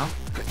hit me now.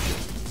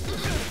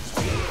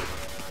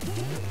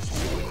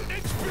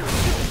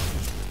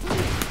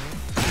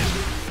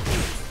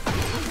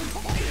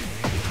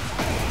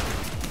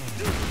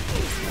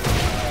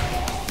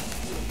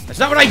 That's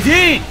not what I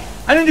did!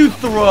 I didn't do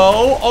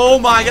throw! Oh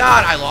my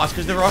god, I lost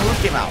because the wrong move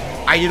came out.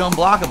 I did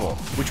unblockable,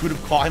 which would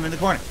have caught him in the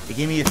corner. It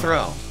gave me a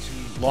throw.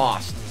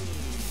 Lost.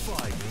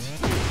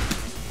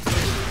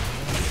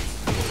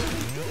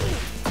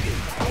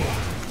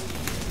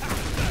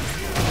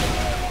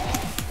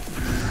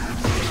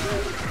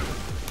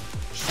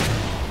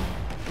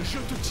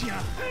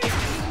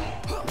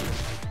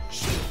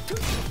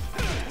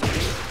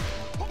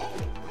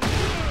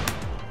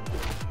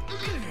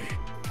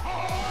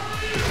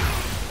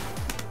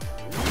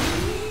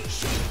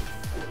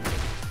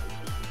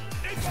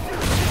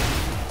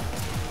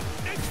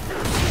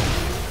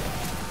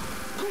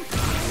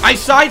 I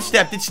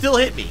sidestepped, it still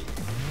hit me.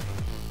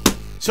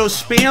 So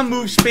spam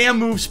move, spam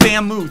move,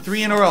 spam move.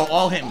 3 in a row,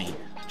 all hit me.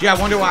 Gee, I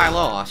wonder why I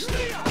lost.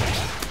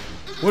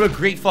 What a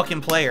great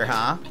fucking player,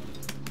 huh?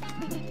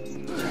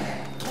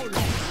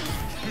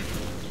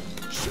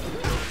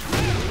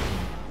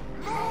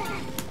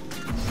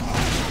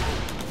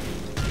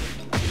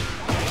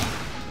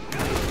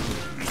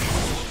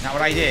 Not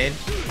what I did.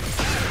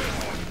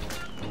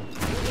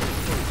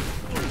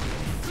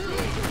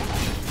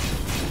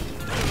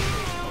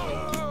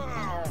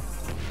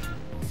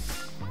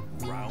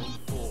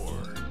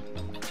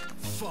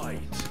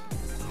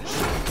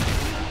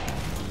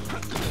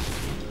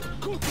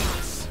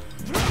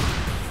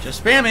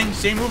 Just spamming,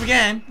 same move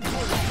again.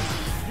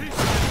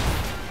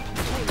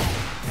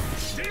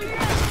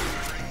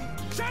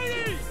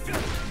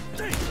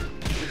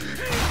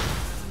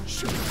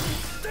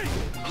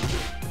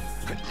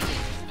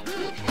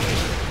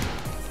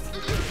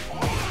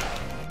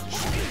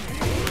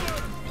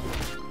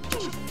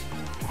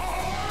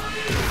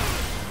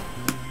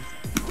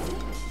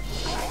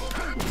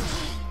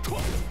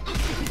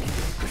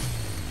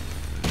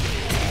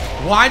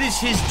 Why does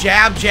his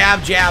jab,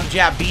 jab, jab,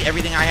 jab beat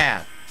everything I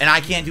have? And I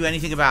can't do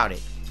anything about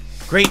it.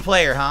 Great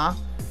player, huh?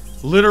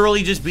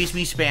 Literally just beats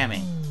me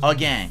spamming.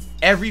 Again.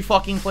 Every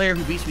fucking player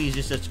who beats me is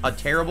just a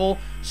terrible,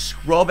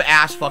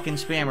 scrub-ass fucking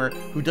spammer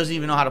who doesn't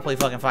even know how to play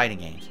fucking fighting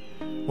games.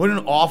 What an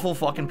awful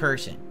fucking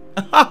person.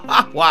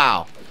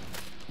 Wow.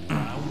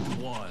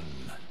 Round 1.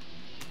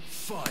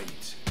 Fight.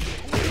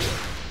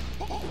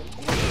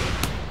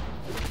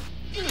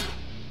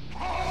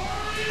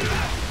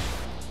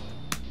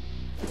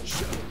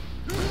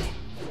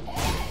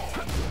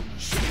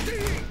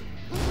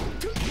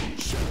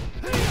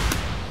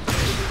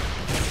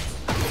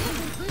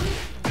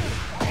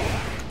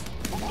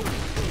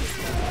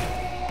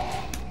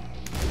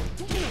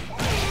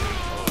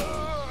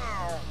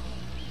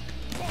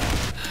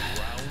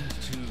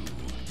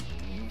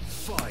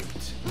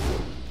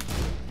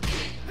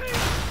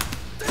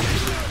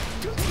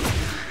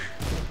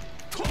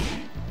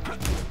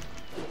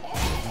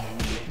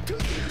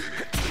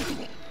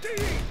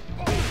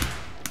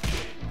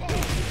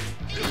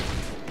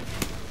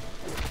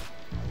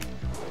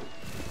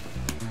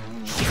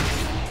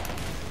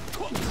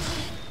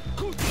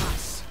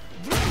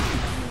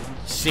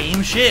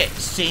 Same shit.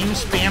 Same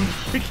spam.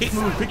 Quick hit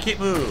move. Quick hit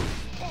move.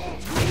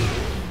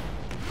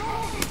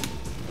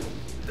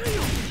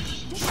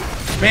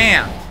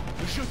 Spam.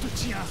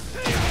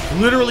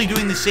 Literally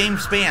doing the same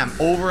spam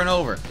over and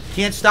over.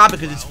 Can't stop it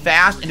because it's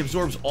fast and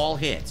absorbs all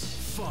hits.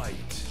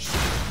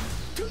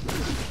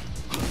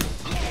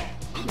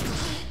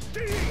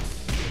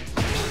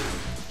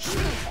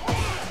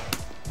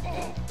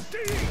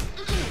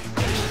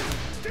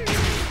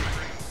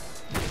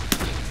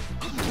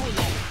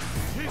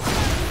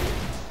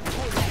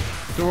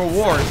 The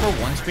reward for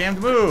one spammed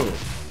move.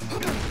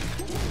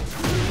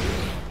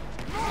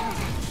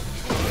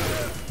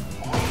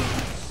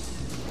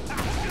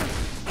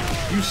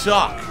 You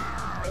suck.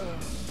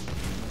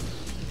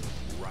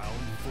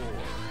 Round 4.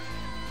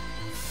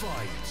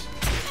 Fight.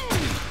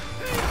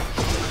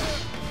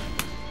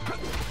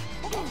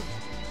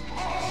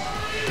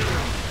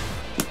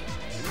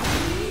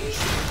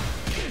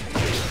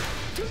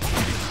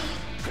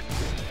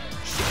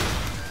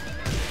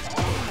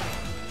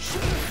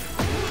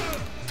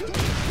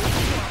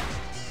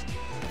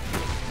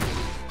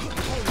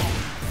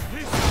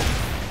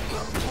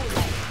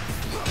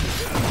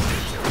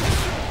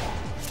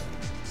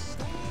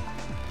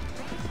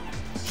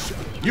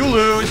 You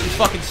lose, you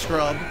fucking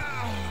scrub.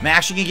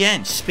 Mashing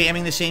again,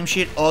 spamming the same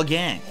shit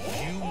again.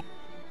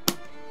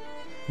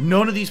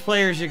 None of these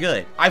players are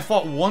good. I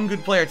fought one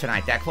good player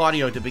tonight, that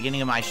Claudio at the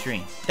beginning of my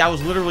stream. That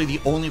was literally the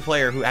only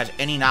player who has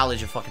any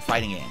knowledge of fucking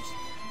fighting games.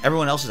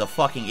 Everyone else is a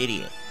fucking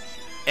idiot.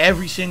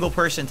 Every single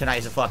person tonight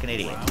is a fucking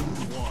idiot. Round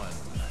 1.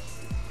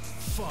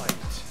 Fight.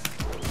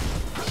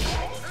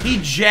 He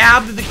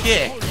jabbed the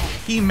kick.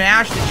 He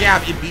mashed the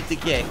jab, it beat the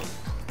kick.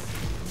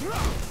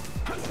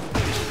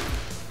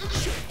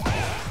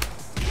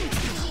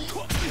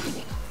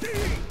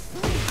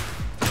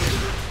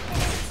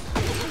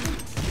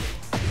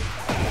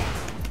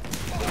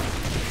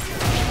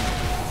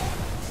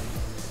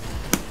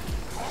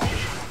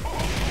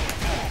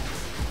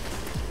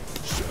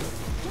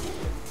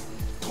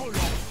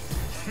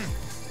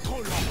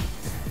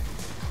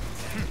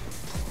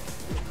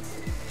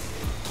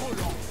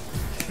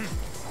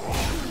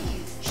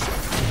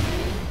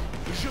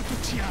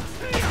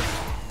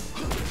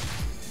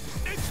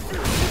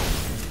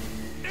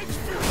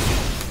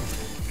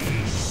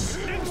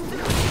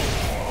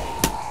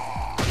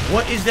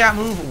 What is that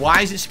move?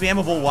 Why is it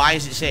spammable? Why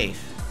is it safe?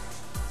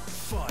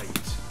 Fight.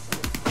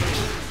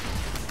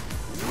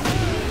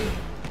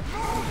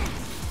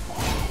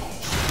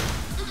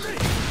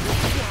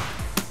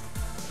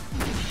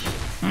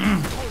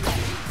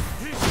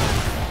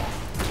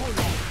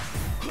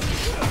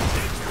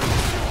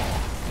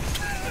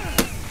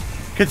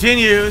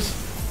 Continues.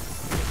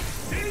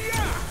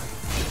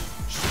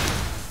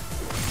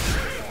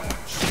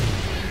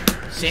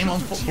 Same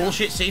old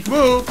bullshit safe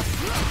move.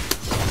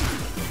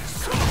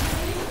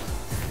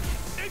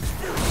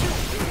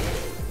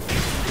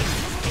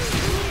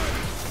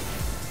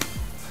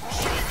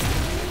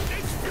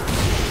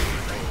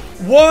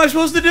 What am I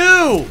supposed to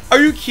do? Are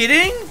you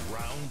kidding?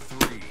 Round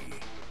 3.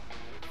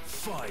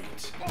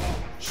 Fight.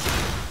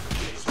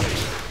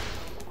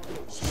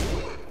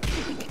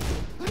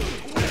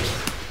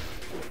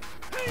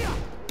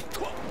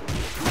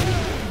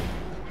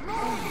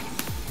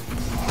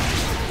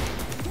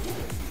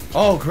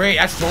 Oh, great.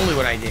 That's totally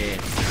what I did.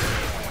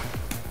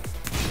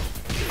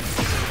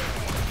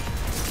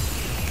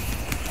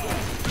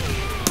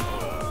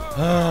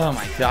 Oh,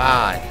 my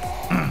God.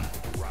 Round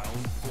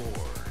 4.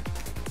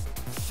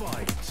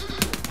 Fight.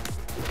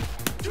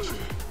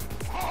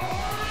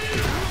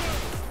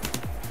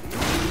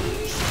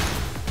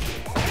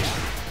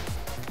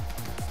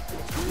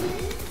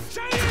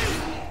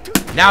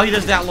 Now he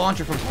does that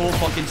launcher from full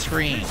fucking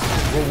screen.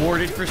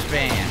 Rewarded for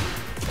spam.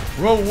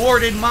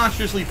 Rewarded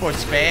monstrously for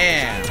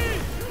spam.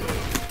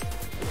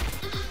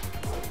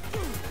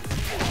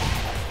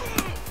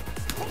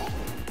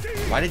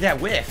 Why did that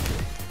whiff?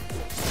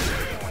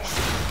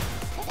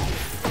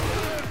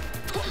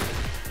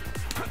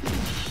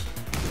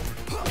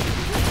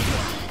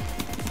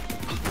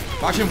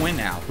 Watch him win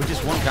now with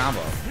just one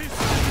combo.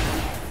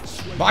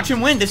 Watch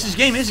him win. This is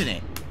game, isn't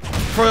it?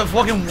 For a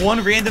fucking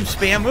one random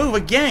spam move.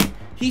 Again,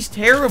 he's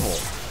terrible.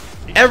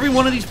 Every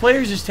one of these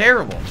players is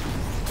terrible.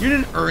 You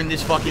didn't earn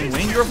this fucking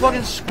win. You're a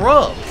fucking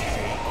scrub.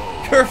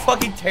 You're a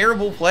fucking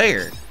terrible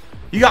player.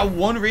 You got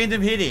one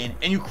random hit in,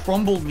 and you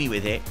crumbled me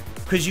with it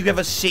because you have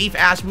a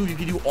safe-ass move you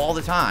can do all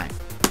the time.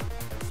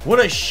 What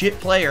a shit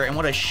player, and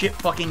what a shit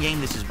fucking game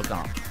this has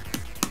become.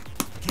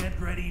 Get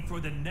ready for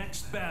the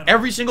next battle.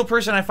 Every single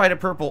person I fight at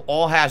purple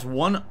all has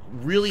one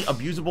really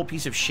abusable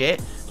piece of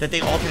shit that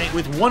they alternate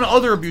with one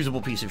other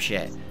abusable piece of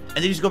shit.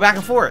 And they just go back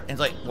and forth. And it's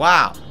like,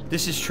 wow,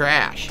 this is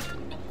trash.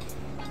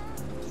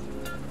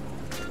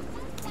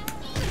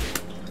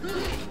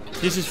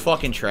 This is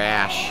fucking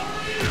trash.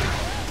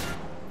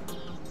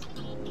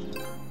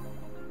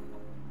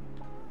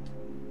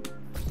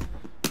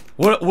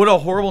 What a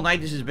horrible night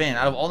this has been.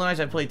 Out of all the nights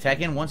I played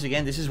Tekken, once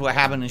again, this is what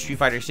happened in Street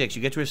Fighter 6.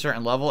 You get to a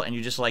certain level and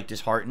you're just like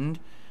disheartened.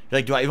 You're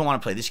like, do I even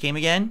want to play this game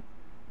again?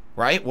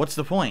 Right? What's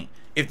the point?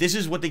 If this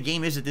is what the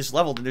game is at this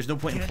level, then there's no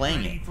point in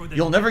playing it.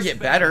 You'll never get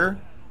better.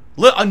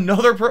 Look,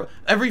 another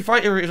every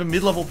fighter is a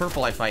mid-level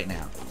purple I fight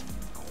now.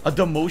 A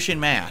demotion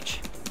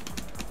match.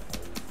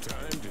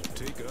 Time to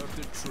take out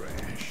the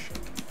trash.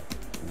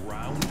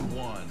 Round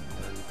 1.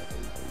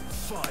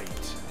 Fight.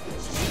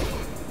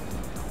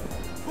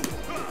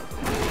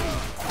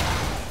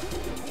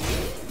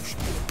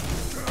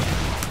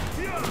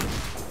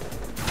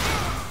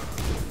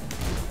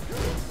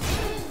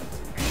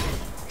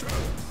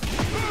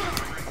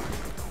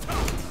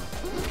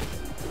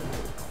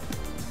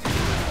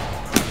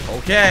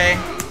 Okay.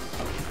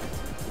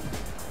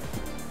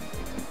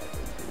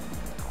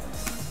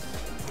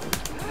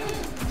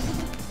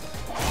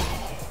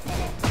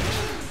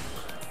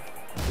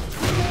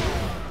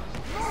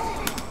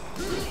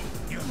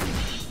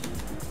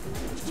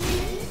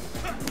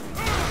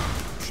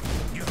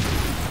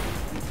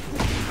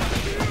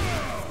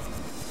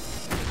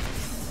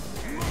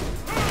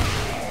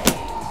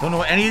 Don't know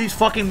what any of these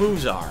fucking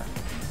moves are.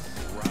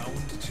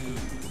 Round 2.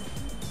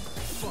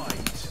 Fight.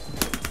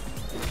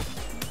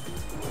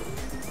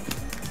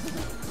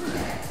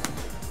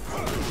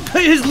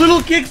 His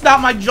little kick's not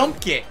my jump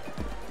kick.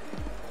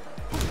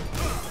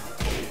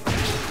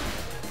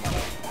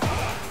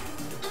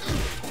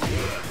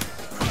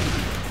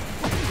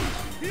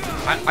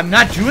 I'm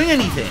not doing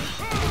anything.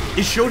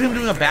 It showed him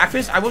doing a back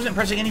fist. I wasn't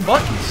pressing any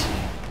buttons.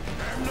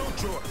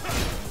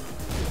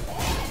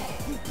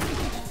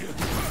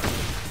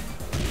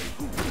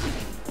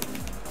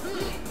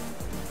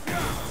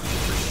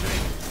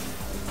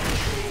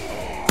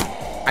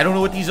 I don't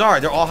know what these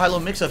are. They're all high-low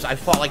mix-ups. I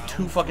fought like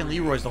 2 fucking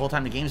Leroys the whole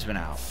time the game's been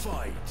out.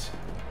 Fight.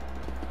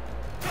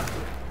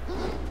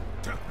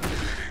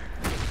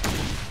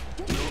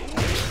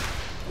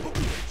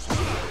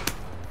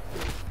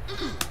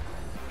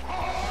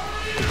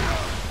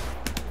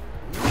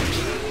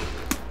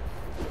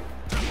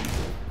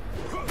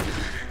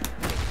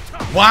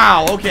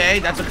 Wow, okay.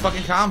 That's a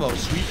fucking combo.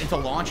 Sweep into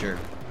launcher.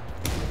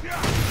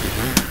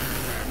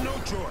 No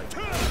joy.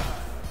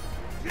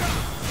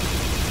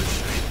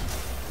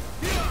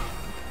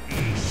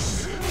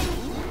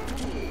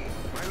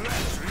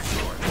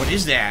 What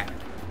is that?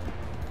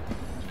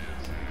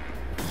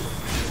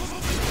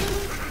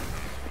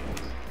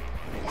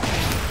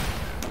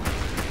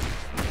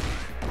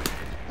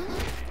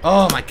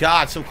 Oh my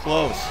god, so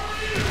close.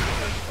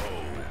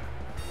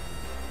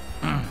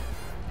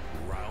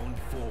 Round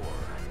 4.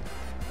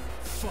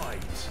 Fight.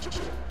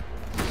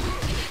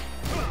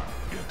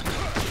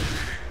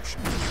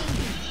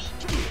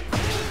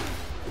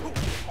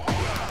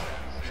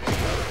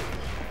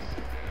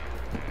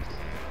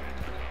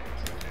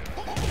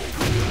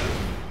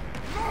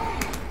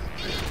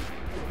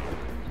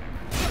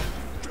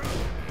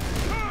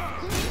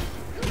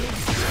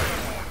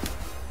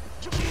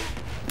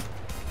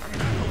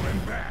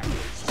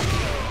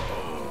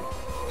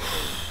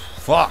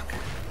 Fuck.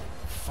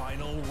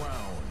 Final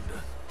round.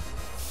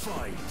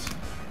 Fight.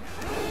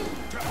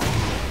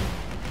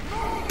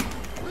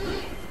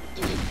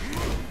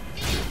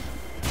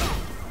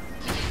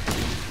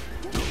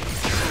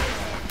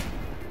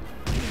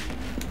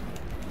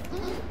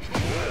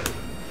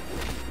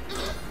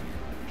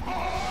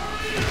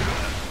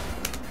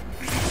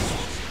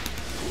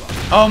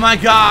 Oh my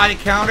god, it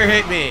counter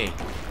hit me.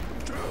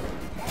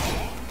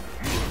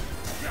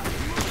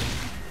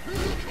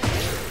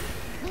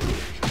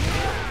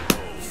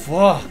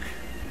 Fuck.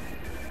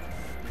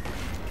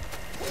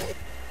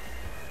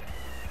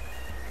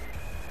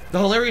 The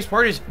hilarious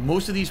part is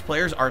most of these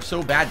players are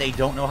so bad they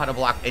don't know how to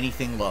block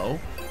anything low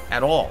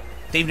at all.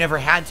 They've never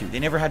had to. They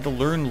never had to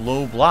learn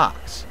low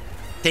blocks.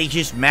 They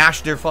just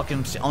mash their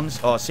fucking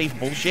safe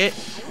bullshit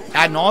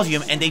ad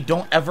nauseum and they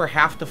don't ever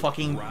have to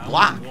fucking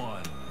block. Round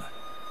 1.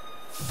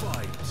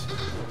 Fight.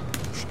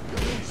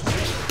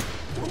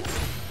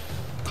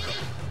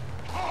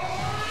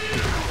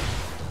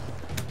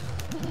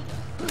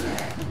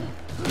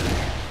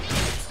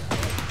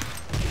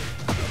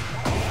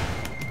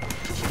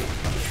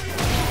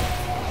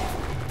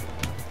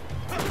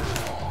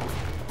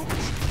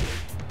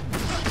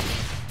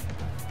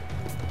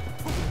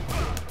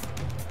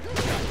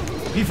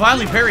 He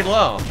finally parried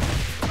low.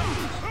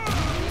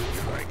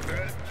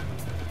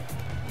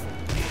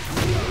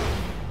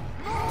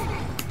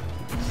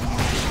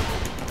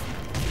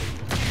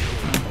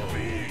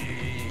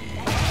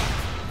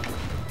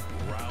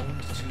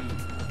 Round 2.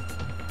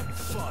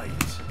 Fight.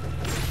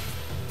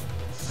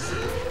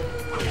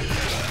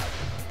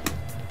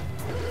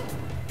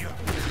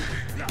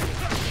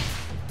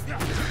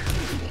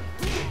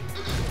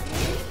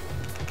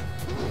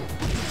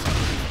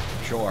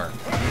 Sure.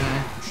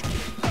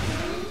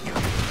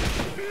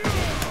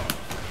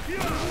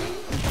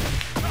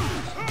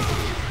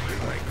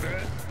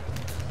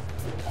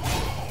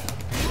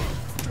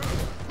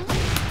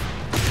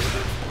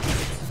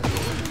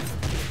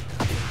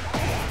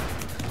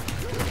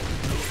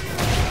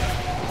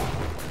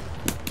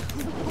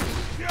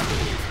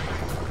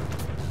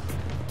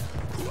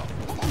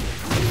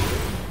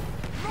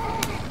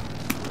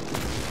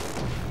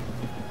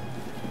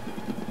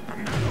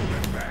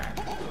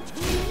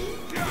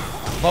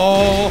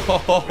 Oh, ho,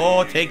 ho,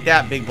 ho, take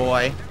that, big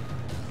boy.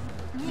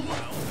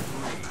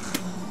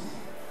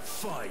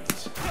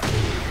 Fight.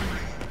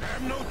 I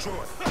have no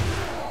choice.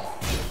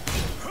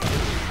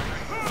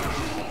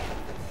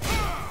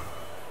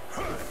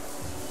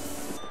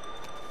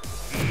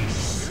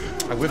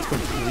 I whipped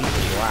completely.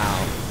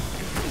 Wow.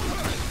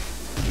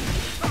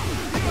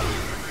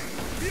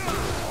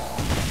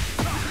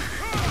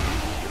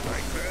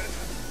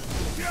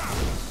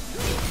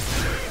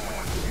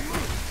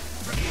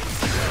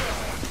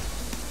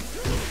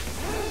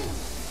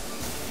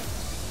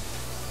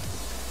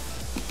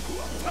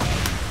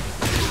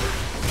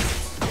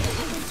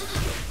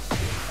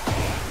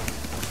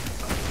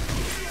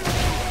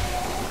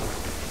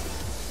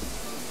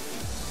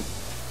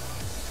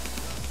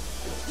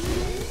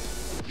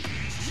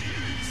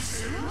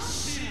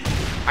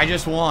 I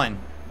just won.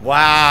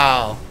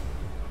 Wow.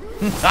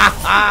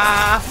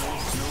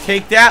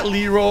 Take that,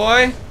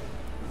 Leroy.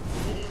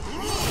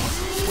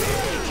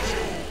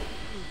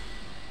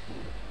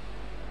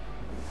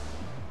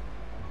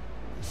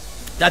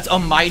 That's a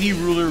mighty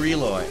ruler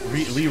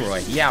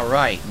Leroy. Yeah,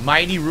 right.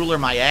 Mighty ruler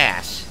my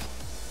ass.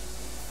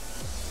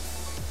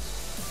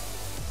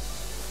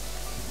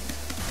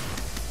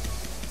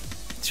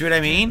 See what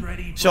I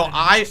mean? So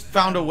I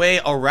found a way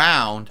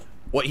around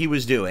what he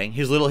was doing,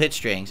 his little hit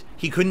strings.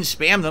 He couldn't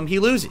spam them, he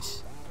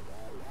loses.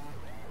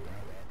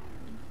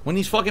 When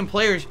these fucking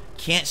players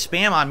can't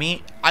spam on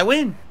me, I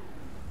win.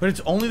 But it's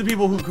only the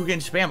people who can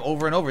spam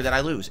over and over that I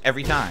lose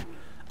every time.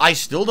 I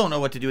still don't know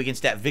what to do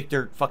against that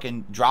Victor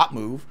fucking drop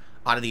move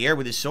out of the air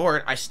with his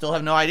sword. I still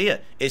have no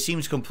idea. It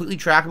seems completely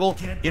trackable,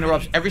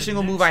 interrupts every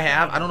single move I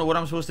have. I don't know what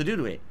I'm supposed to do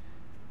to it.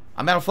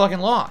 I'm at a fucking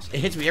loss. It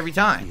hits me every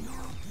time.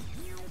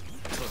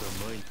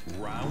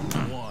 Round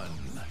 1.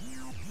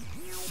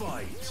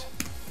 Fight.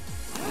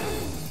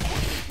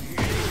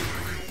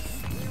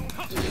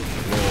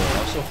 Whoa,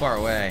 I was so far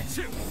away.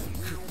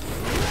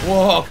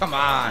 Whoa, come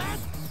on.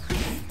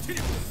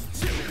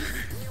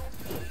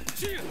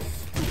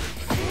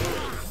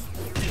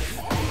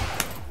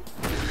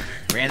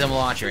 Random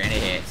launcher and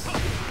it hits.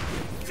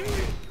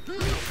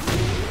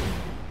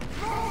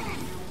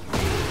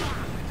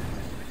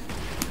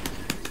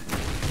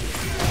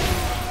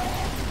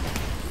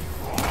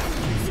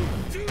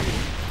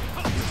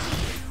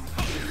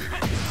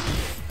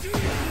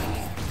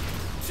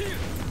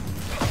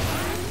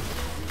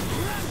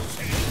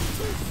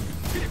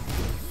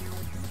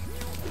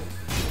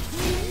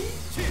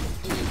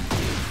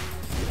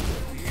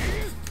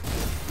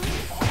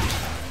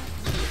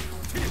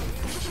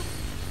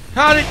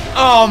 How did...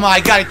 Oh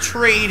my god, I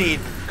traded.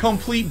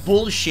 Complete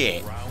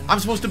bullshit. I'm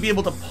supposed to be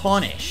able to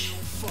punish.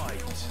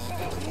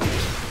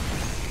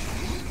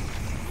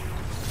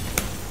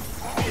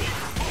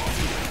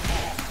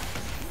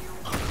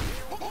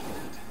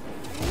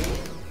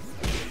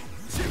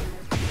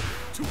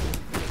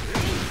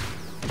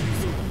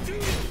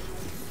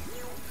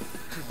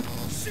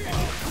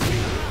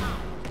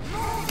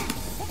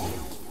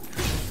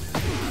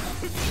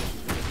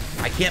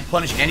 I can't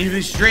punish any of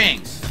his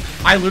strings.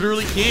 I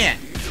literally can't.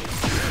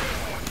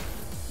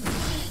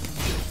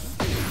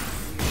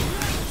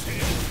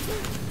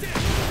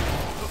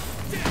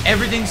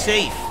 Everything's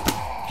safe.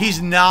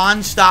 He's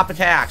non-stop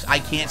attacks. I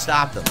can't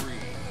stop them.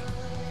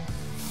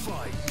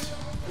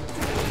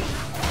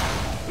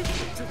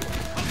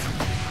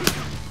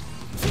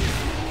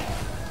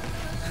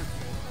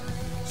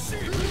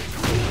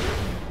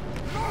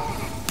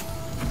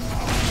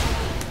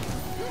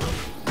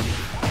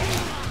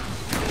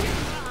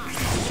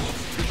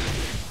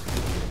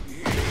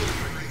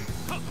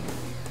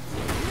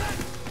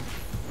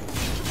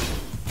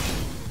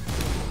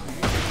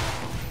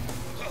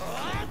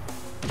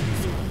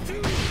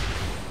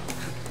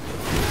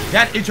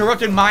 That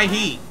interrupted my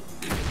heat.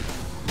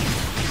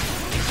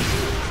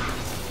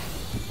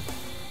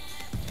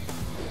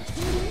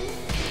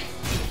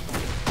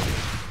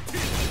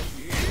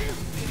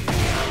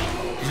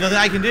 There's nothing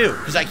I can do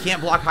because I can't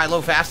block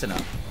high-low fast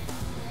enough.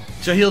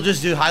 So he'll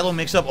just do high-low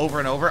mix-up over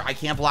and over. I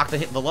can't block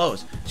the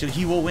lows. So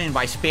he will win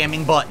by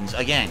spamming buttons.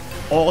 Again,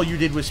 all you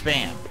did was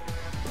spam.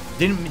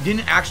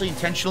 Didn't actually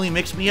intentionally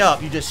mix me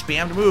up. You just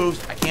spammed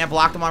moves. I can't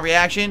block them on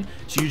reaction.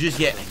 So you just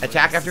get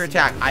attack after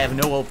attack. I have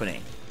no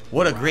opening.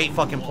 What a great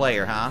fucking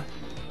player, huh?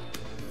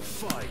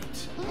 Fight.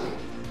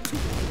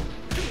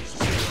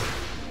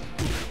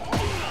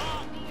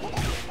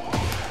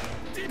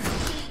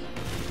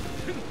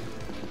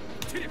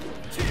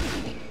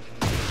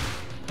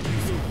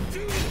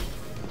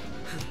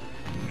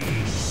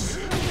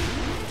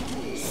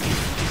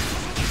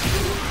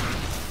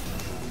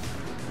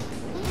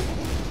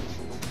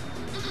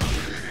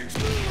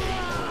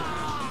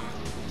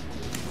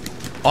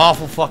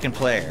 Awful fucking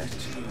player.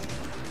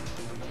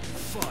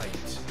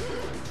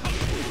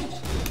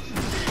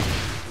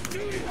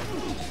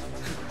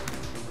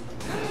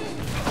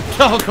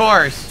 Of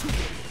course.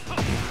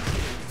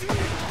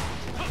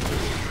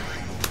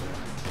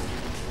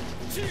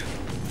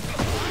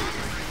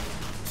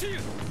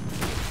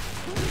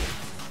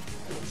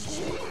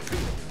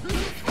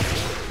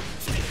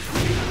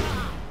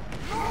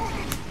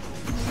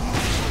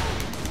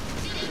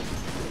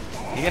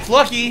 He gets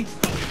lucky.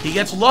 He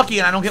gets lucky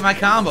and I don't get my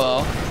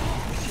combo.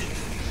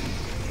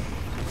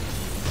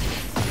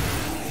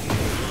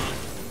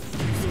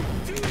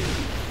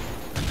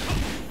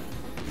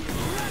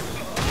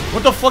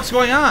 What the fuck's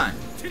going on?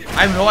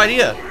 I have no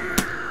idea.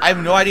 I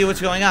have no idea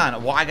what's going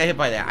on. Why I got hit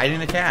by that? I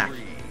didn't attack.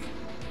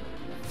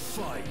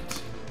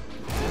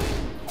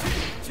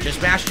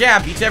 Just mash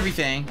jab beats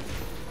everything.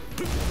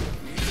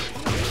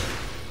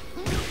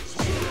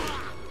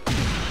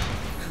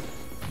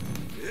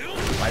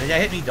 Why did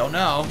that hit me? Don't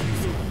know.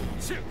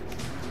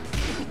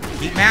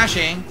 Keep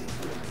mashing.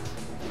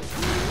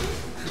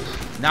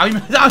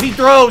 Now he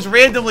throws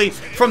randomly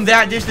from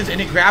that distance and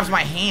it grabs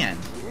my hand.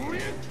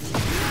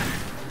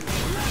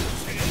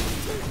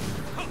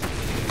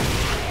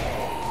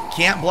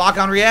 can't block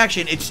on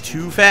reaction. It's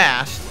too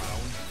fast.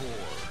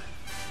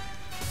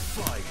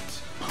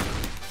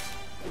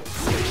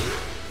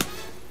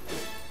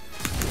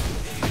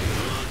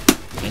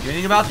 Can't do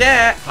anything about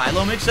that.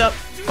 High-low mix-up.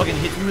 Fucking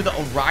hits me with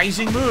a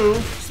rising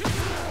move.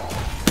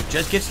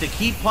 Just gets to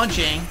keep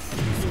punching.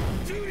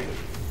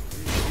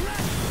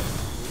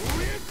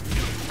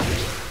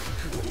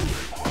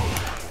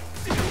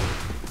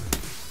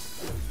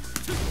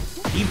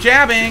 Keep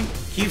jabbing.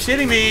 Keeps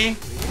hitting me.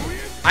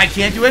 I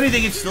can't do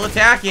anything. It's still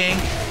attacking.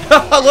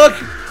 Look.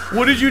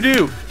 What did you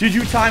do? Did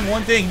you time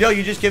one thing? No,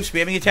 you just kept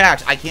spamming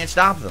attacks. I can't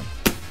stop them.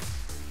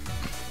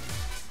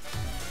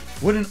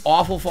 What an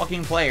awful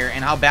fucking player,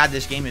 and how bad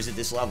this game is at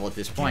this level at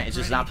this point. It's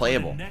just not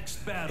playable.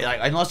 Like,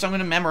 unless I'm going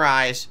to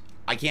memorize,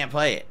 I can't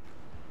play it.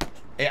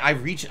 I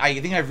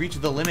think I've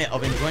reached the limit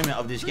of enjoyment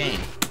of this game.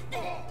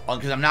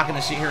 Because I'm not going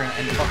to sit here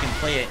and fucking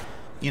play it,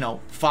 you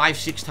know,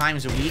 5-6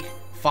 times a week,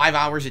 5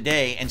 hours a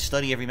day, and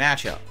study every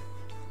matchup.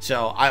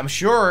 So I'm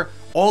sure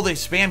all the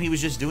spam he was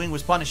just doing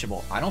was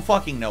punishable. I don't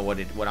fucking know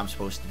what I'm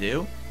supposed to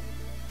do.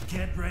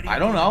 I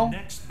don't know.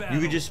 You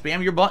could just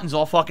spam your buttons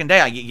all fucking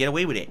day. I get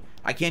away with it.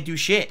 I can't do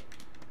shit.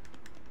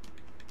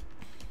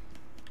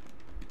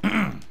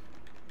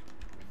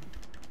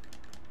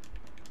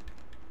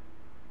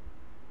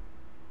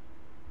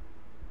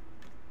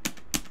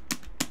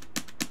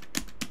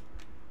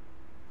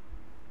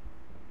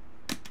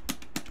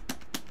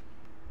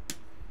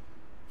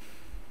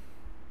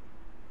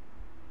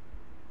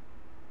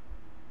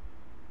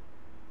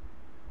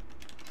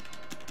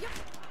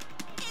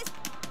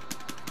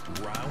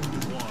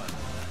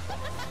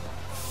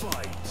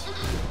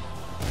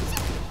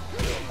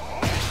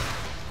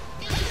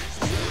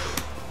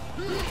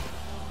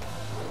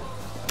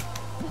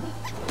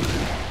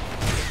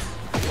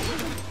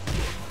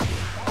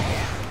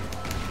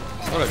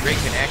 What a great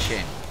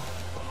connection.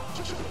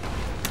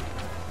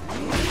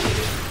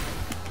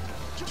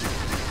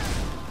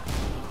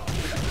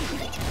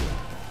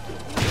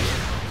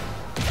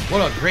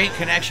 What a great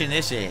connection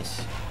this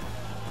is.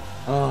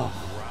 Oh.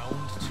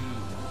 Round 2.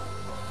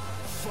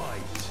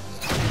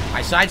 Fight.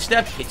 I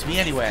sidestep, hits me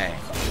anyway.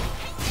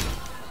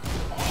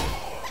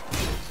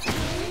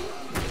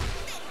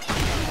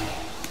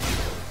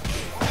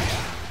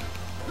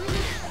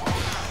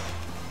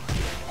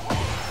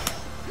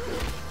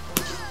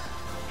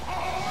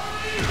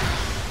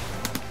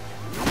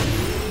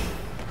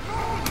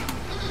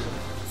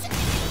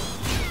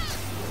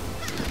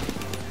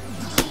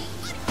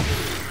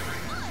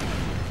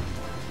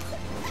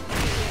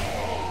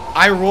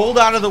 I rolled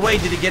out of the way,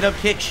 did a get up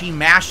kick, she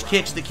mashed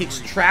kicks, the kicks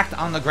tracked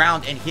on the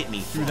ground and hit me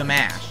through the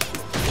mash.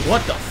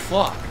 What the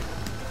fuck?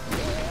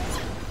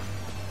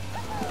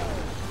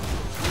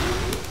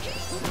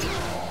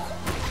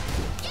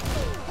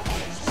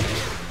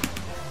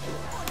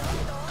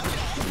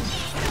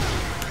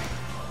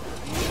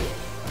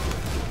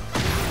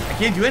 I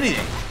can't do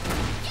anything.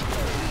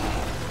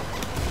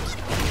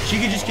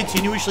 She could just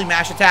continuously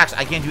mash attacks.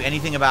 I can't do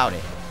anything about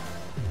it.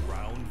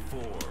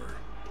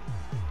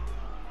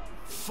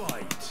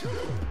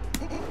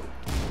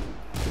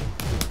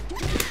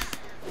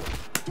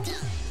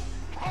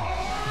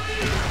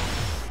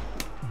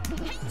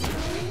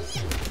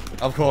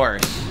 Of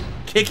course.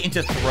 Kick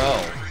into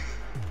throw.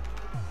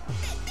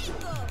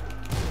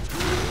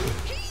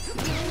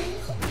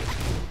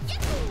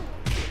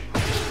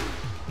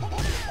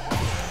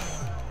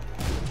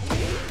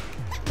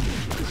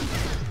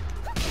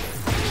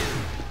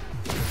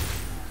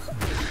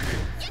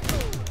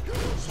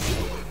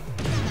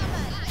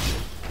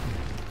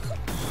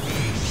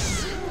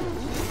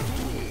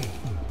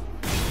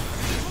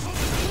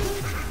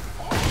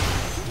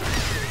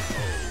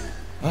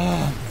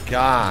 Oh,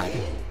 God.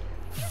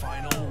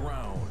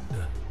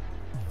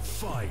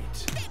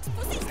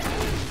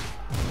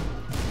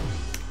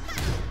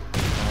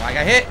 I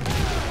got hit.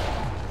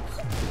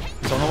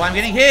 Don't know why I'm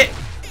getting hit.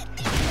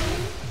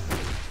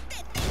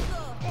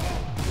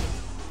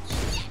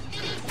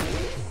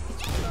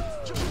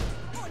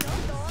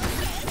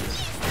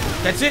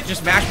 That's it.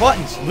 Just mash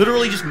buttons.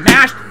 Literally just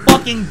mash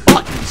fucking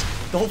buttons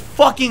the whole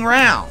fucking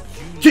round.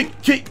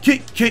 Kick, kick,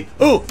 kick, kick.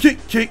 Oh,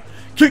 kick, kick,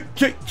 kick,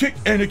 kick, kick,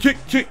 and a kick,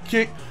 kick,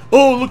 kick.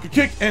 Oh, look, a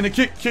kick and a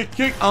kick, kick,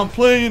 kick. I'm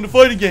playing the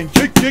fighting game.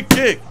 Kick, kick,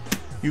 kick.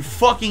 You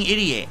fucking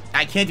idiot.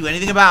 I can't do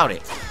anything about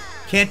it.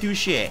 Can't do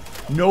shit.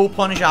 No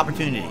punish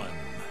opportunity.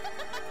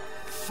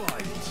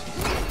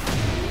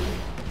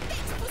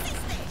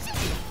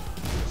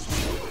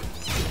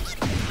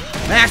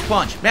 Mash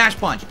punch. Mash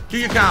punch. Do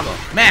your combo.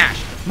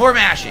 Mash. More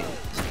mashing.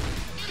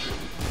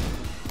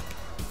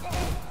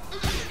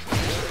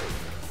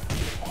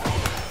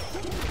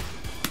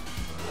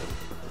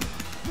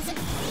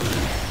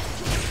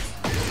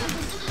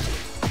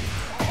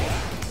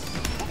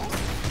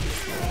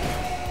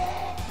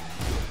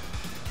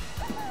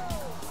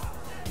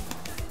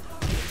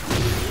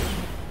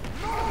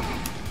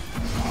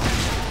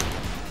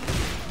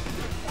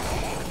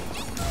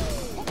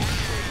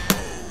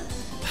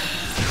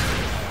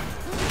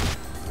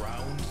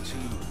 Round 2.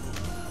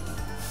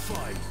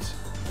 Fight.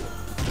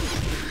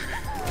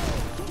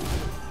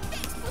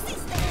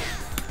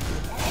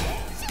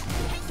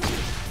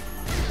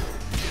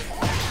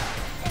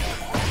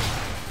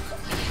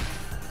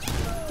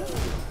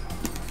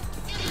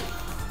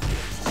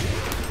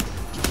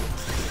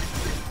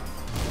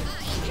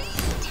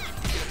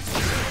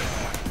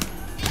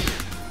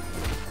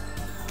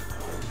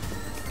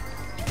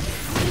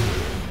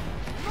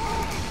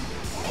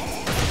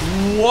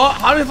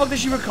 What? How the fuck did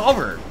she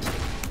recover?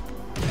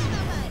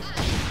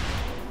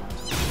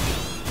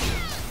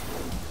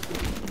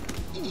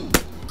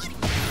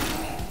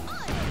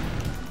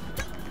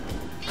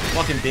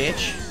 Fucking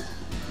bitch.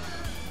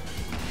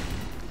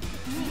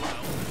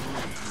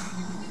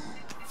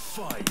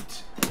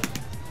 Fight.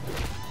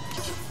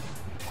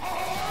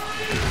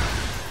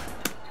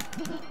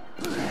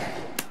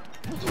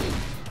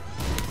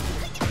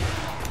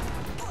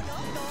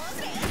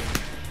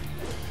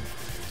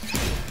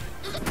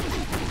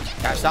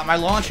 Gotta stop my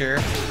launcher.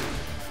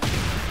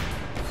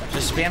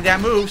 Just spam that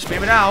move.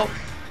 Spam it out.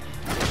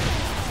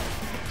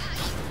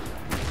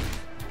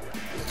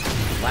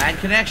 Lag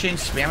connection.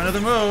 Spam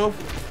another move.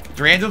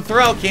 Random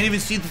throw. Can't even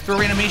see the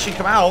throw animation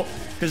come out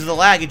because of the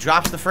lag. It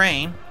drops the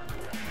frame.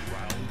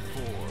 Round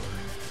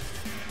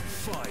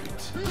 4.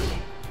 Fight.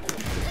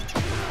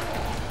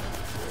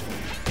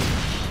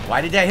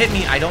 Why did that hit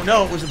me? I don't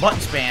know. It was a button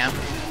spam.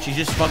 She's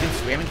just fucking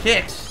spamming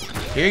kicks.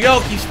 Here you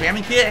go. Keep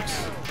spamming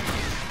kicks.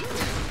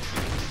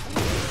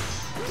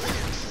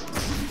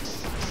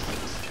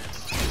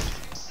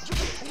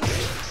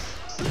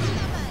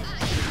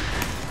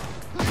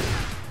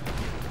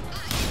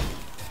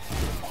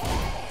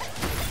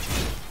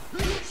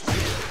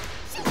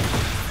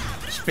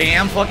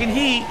 Spam fucking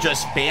heat.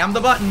 Just spam the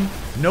button.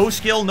 No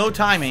skill, no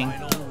timing.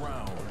 Final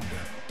round.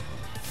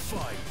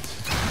 Fight.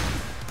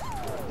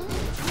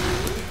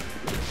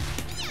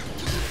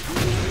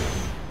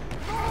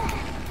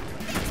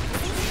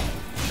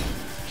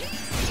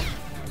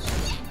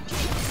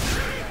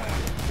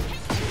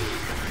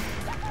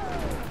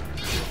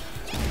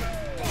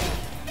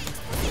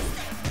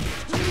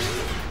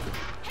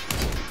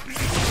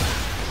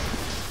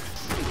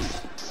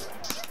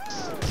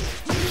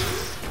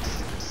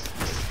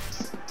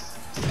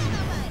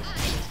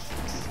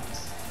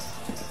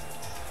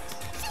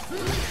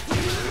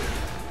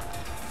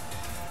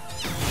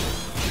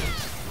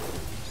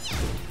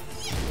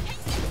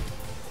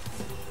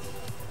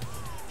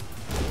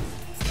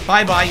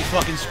 Bye-bye, you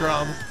fucking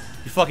scrub.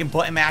 You fucking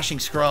button-mashing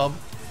scrub.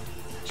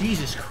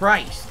 Jesus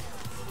Christ.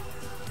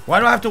 Why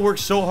do I have to work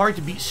so hard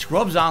to beat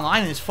scrubs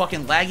online in this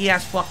fucking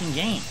laggy-ass fucking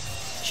game?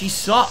 She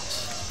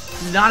sucks.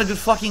 She's not a good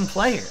fucking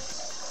player.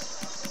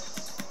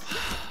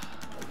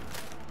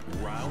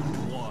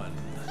 Round 1.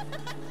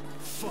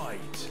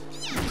 Fight.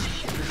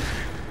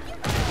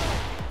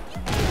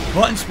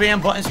 Button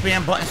spam, button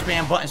spam, button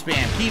spam, button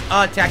spam. Keep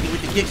attacking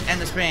with the kicks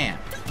and the spam.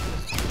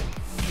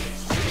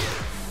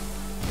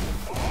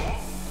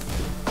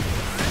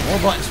 More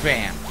button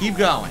spam. Keep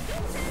going.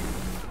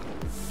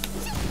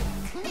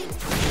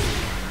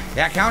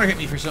 That counter hit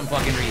me for some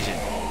fucking reason.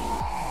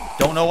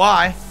 Don't know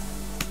why.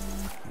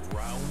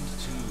 Round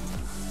 2.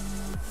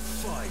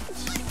 Fight.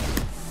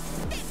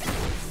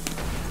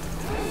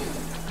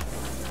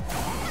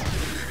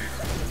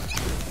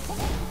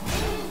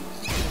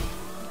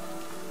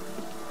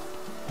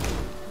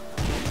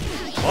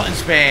 Button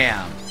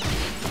spam.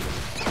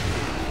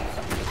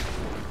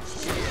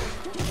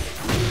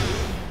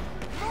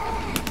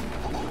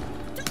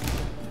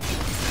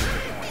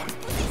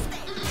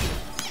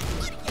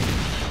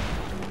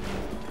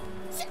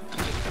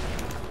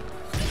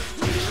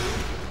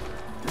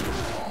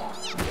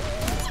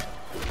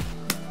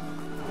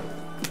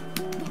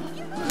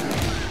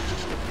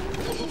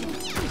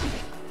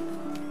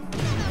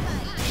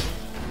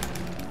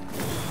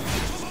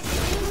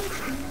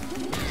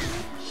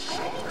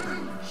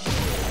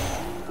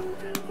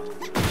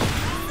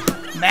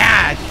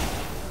 Mad.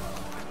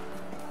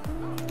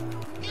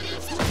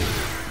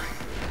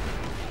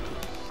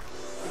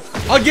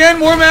 Again,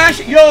 more mash.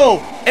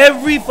 Yo,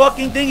 every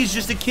fucking thing is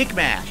just a kick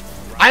mash.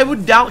 I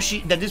would doubt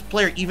that this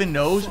player even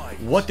knows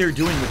what they're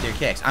doing with their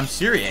kicks. I'm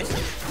serious.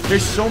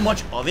 There's so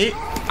much of it.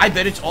 I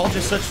bet it's all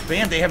just such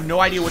spam. They have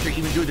no idea what they're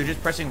even doing. They're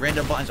just pressing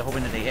random buttons and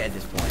hoping that they hit at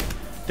this point.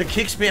 The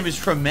kick spam is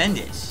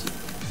tremendous.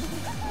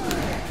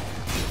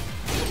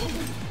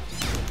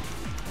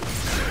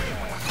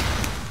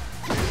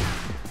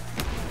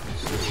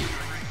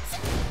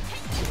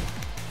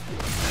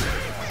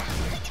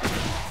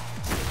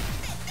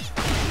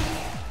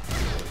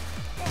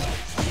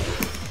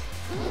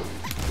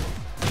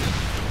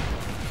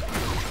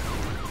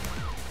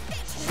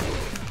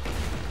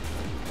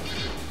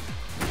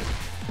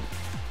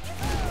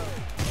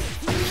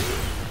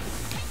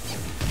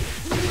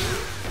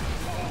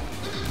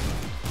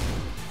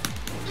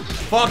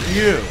 Fuck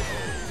you.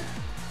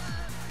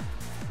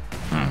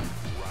 Round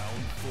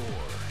 4.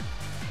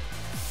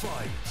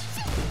 Fight.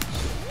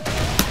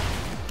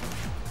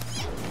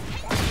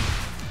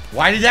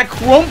 Why did that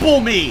crumple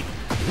me?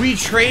 We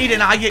trade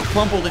and I get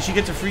crumpled and she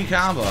gets a free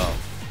combo.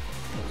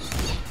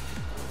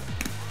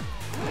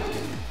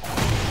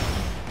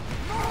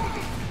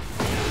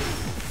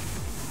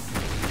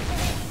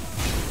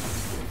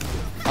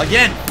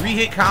 Again,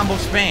 3-hit combo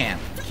spam.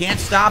 Can't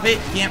stop it,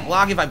 can't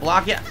block it. If I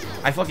block it,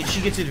 she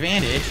gets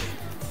advantage.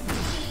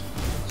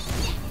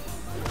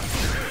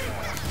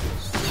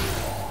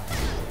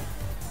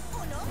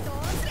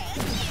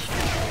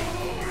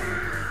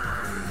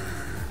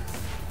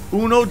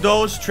 Uno,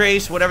 dos,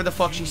 tres, whatever the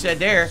fuck she said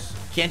there.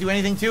 Can't do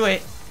anything to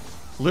it.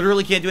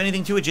 Literally can't do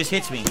anything to it, just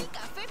hits me.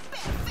 Café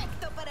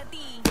perfecto para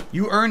ti.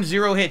 You earned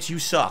 0 hits, you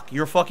suck.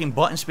 You're a fucking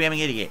button spamming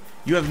idiot.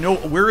 You have no,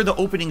 where are the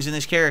openings in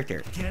this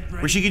character?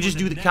 Where she could just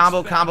do the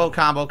combo.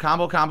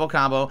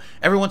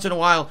 Every once in a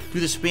while, do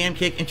the spam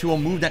kick into a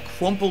move that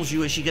crumples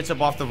you as she gets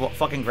up off the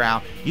fucking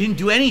ground. You didn't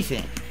do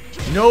anything.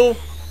 No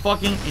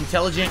fucking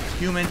intelligent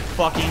human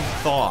fucking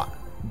thought.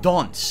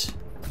 Dunce.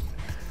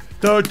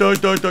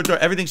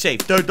 Everything's safe.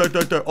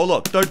 Oh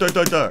look.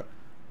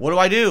 What do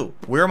I do?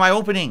 Where are my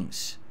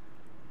openings?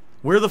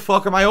 Where the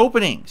fuck are my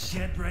openings?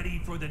 Get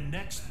ready for the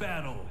next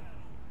battle.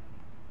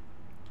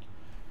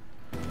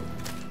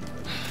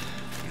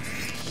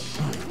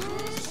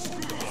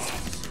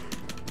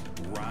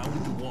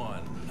 Round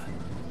 1.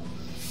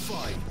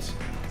 Fight.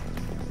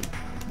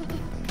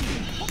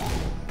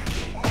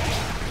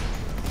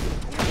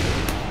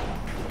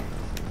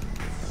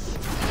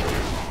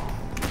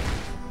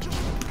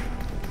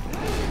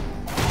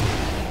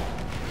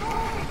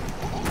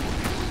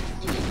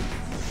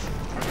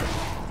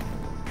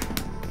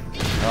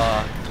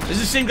 This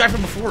is the same guy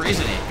from before,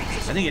 isn't it?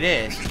 I think it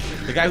is.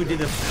 The guy who did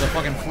the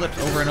fucking flips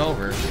over and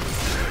over.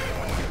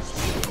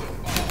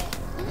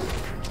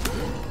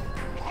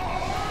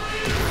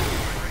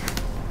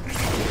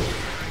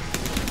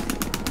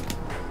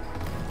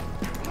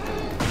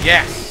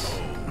 Yes!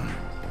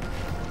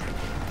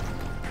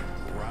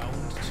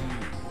 Round 2.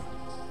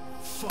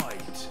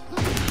 Fight.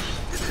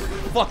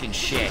 Fucking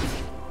shit.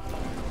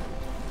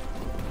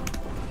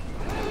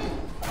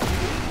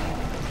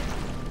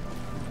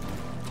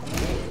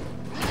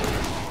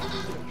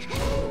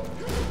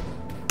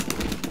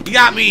 You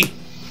got me!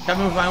 Got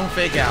me with my own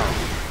fake out.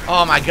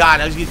 Oh my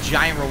god, I was getting a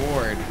giant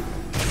reward.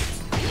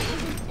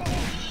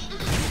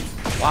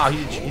 Wow,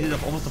 he did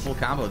almost a full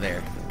combo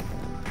there.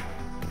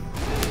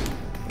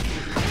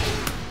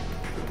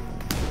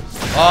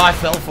 Oh, I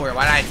fell for it.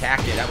 Why did I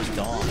attack it? That was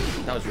dumb.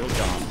 That was real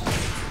dumb.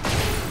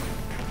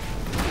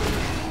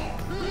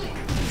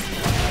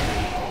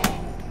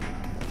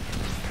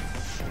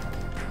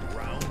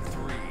 Round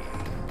 3.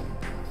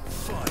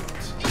 Fight.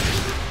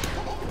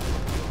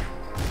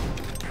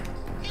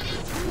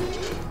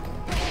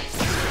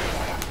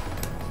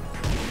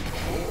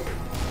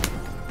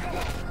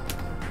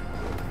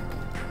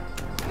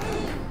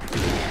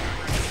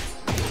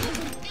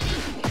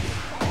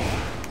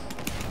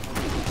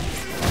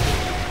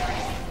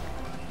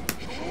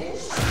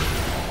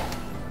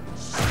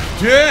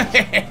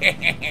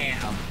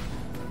 Damn!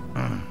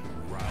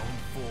 Round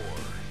 4.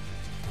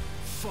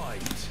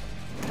 Fight.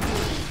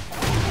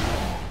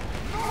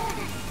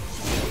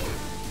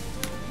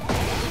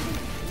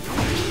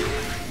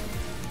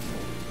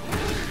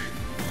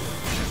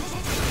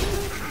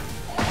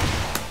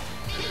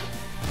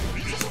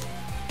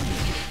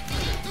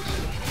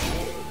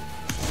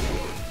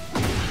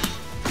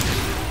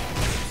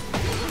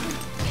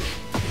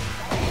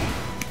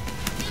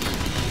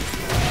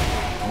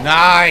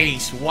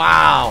 Nice!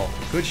 Wow!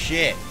 Good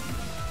shit.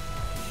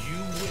 You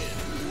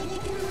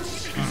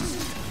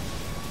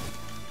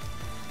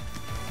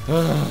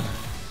win.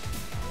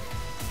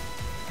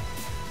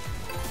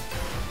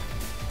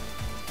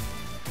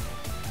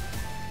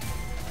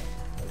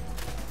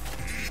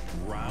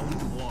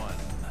 Round 1.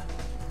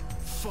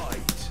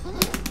 Fight.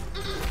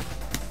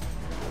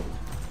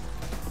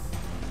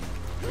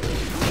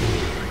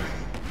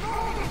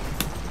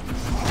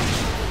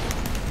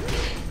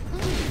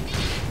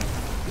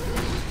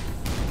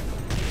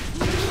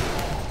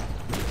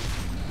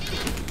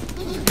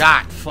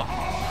 God, fuck.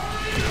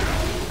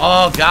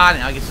 Oh, God,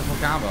 now I get simple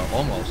combo.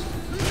 Almost.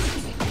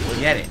 We'll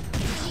get it.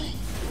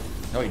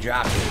 No, he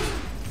dropped it.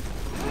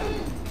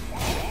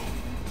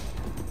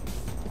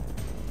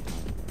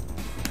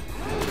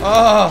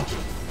 Oh!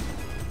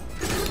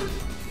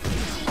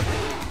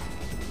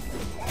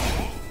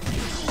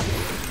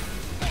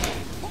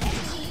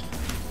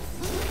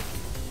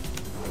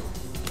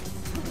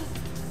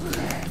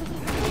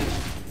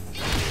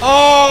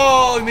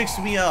 Oh, he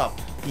mixed me up.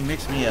 He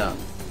mixed me up.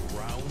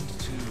 Round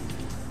 2.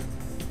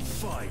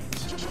 Fight.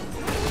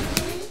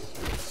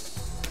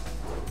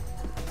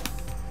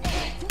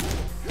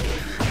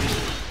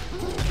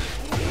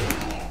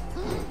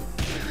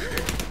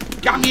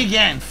 Got me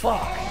again.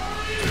 Fuck.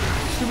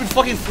 Stupid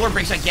fucking floor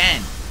breaks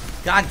again.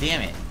 God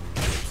damn it.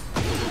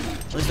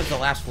 At least that's the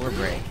last floor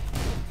break.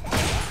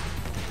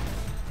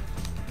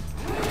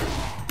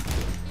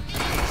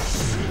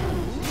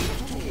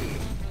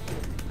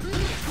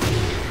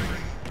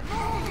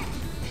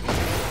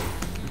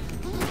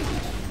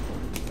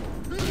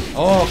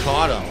 Oh,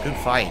 caught him. Good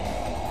fight.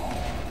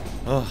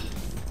 Ugh.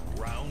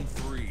 Round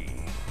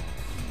 3.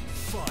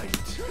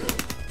 Fight.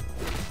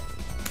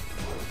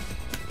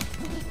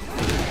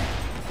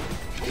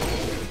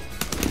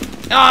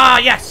 Ah,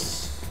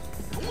 yes!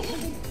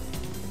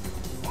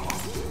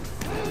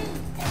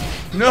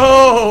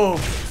 No!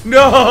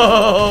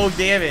 No!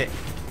 Damn it.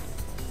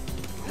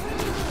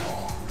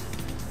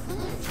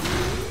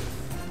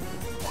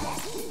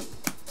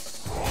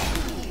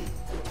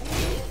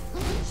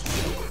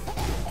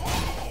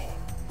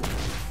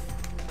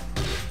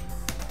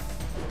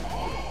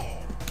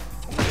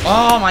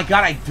 Oh my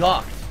god, I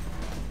ducked.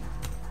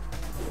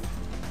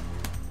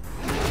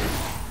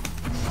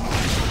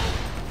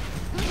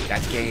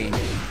 That's game.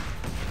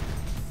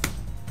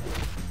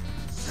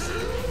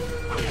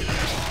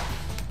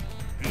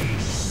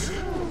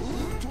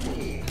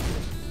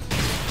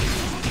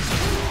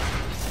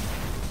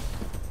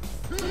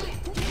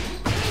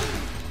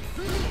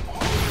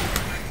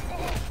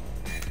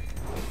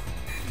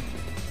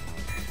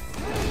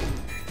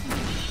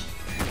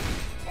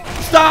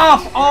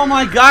 Stop! Oh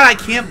my god, I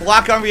can't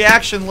block on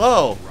reaction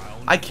low.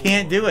 I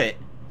can't do it.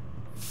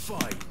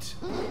 Fight.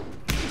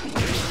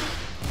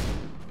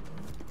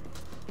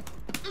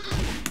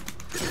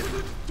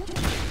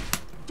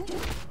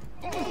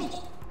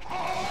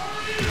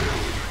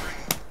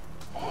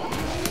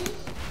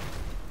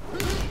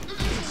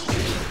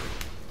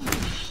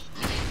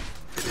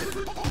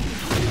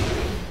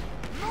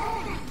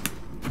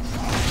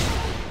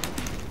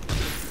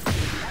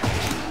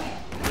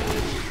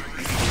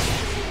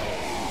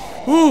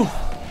 Whew.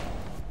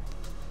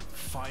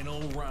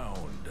 Final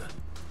round.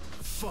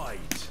 Fight.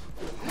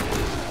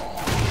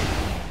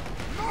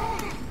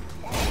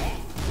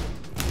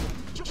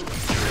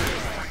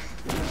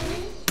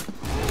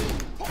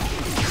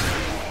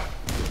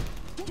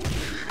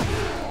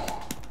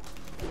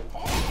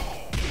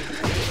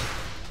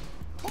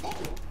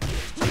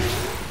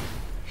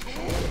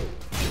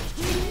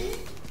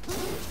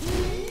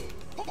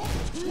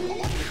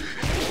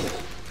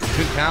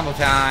 Good combo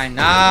time.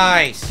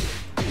 Nice.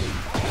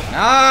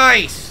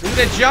 Nice! Look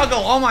at the juggle!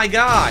 Oh my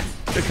god!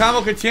 The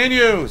combo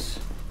continues!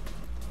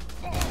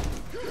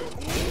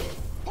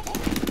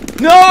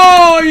 No!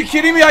 Are you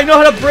kidding me? I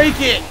know how to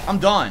break it! I'm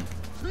done.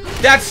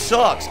 That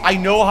sucks. I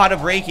know how to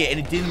break it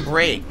and it didn't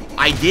break.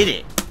 I did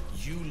it.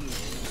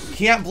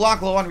 Can't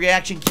block low on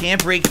reaction,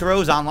 can't break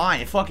throws online.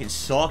 It fucking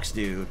sucks,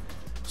 dude.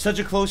 Such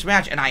a close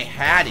match and I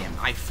had him.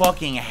 I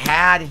fucking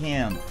had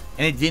him.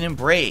 And it didn't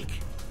break.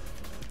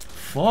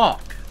 Fuck.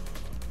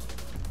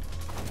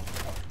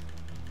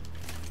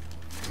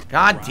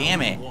 God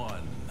damn it. Round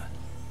one.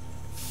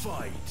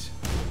 Fight.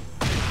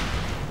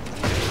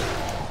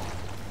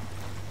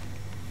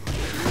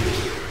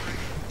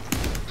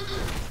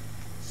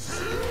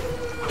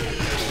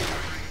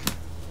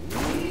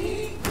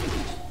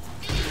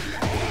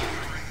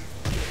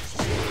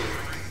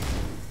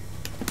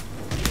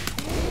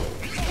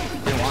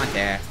 Didn't want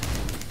that.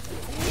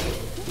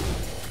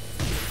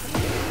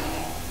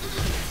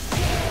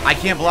 I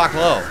can't block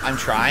low. I'm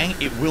trying.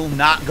 It will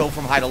not go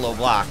from high to low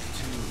block.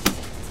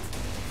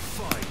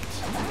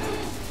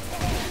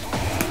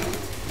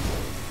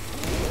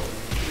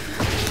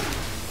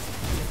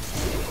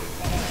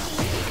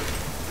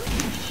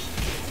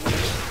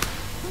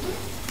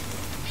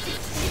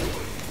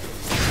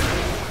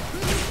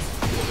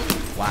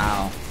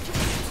 Wow.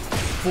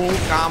 Full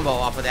combo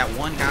off of that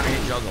one counter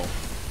hit juggle.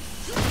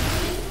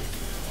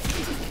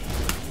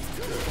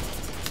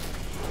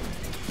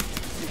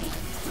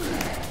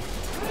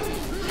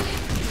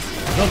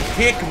 The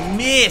kick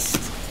missed.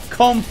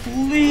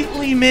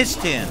 Completely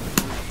missed him.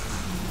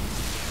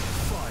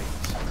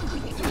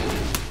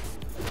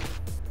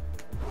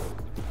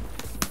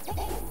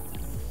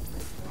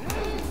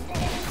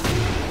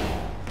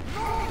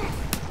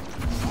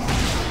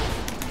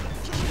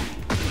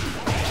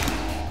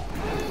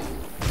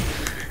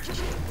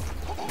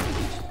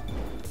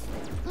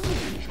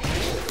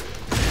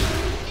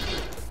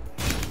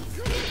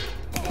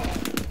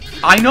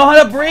 I know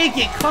how to break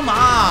it. Come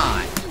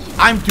on.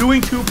 I'm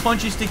doing two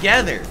punches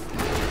together.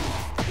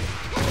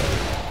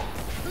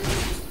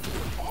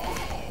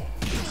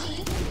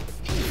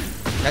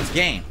 That's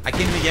game. I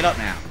can't even get up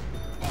now.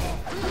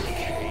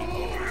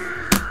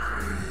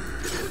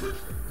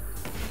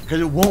 Because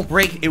it won't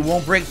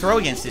break throw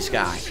against this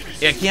guy.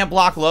 I can't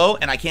block low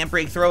and I can't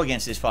break throw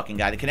against this fucking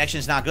guy. The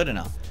connection's not good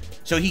enough.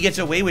 So he gets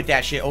away with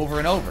that shit over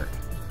and over.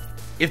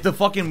 If the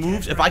fucking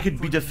moves, if I could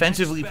be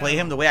defensively play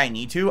him the way I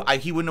need to,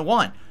 he wouldn't have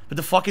won. But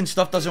the fucking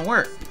stuff doesn't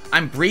work.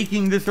 I'm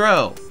breaking the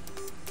throw.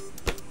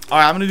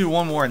 Alright, I'm gonna do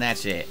one more and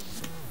that's it.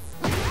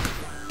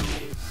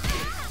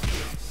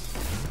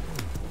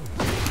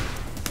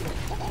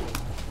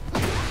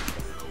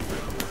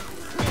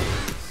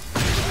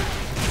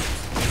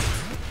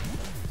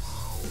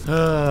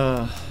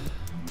 No,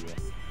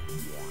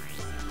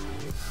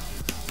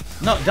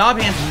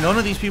 Dobhans, none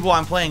of these people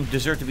I'm playing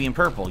deserve to be in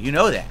purple. You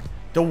know that.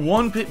 The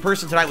one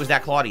person tonight was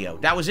that Claudio.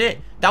 That was it.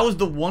 That was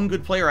the one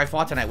good player I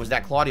fought tonight was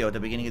that Claudio at the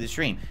beginning of the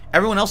stream.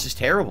 Everyone else is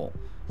terrible.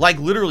 Like,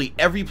 literally,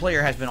 every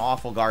player has been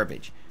awful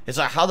garbage. It's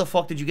like, how the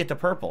fuck did you get to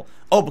purple?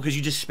 Oh, because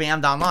you just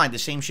spammed online the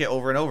same shit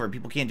over and over. And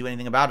people can't do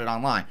anything about it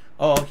online.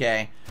 Oh,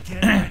 okay.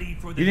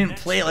 You didn't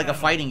play it like a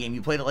fighting game.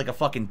 You played it like a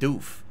fucking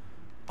doof.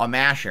 A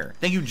masher.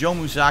 Thank you, Joe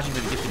Musashi,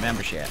 for the gifted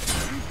membership.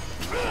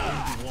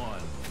 Round one.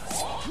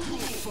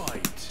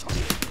 Fight.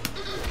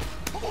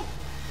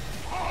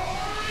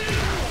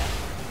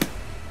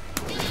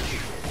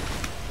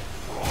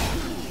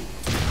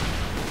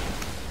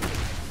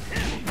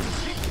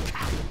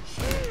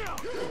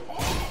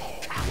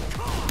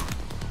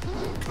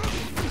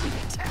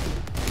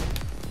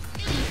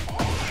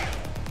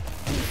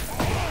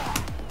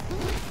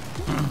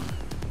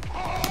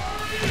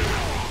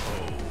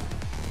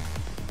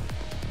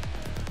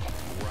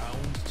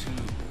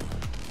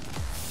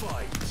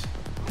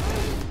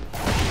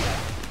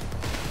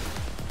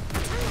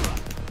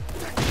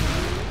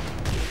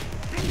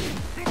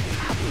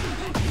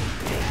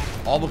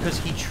 All because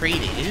he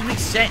traded. It didn't make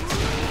sense.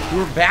 We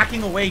were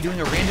backing away, doing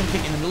a random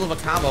kick in the middle of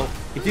a combo.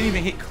 It didn't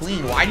even hit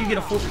clean. Why do you get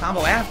a full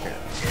combo after?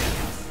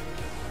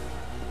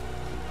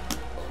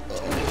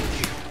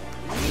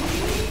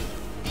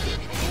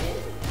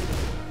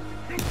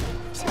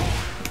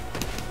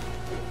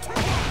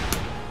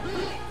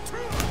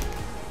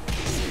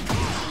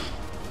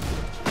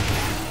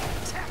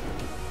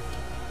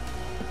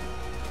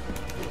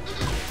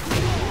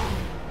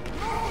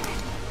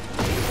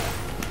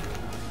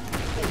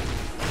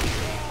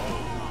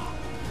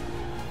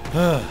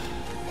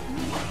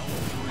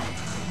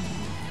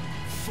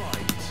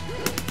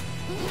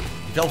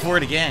 Fell for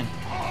it again.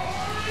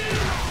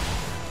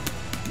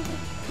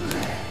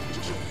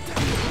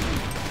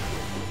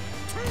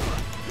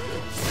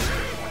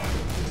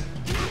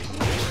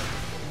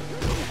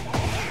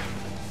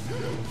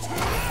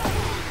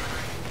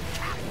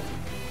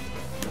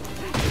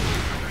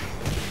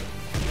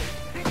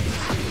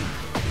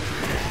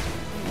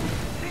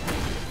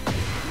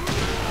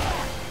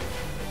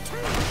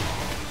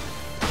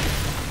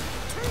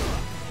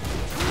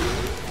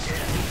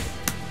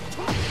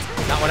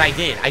 What I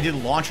did. I did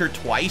launcher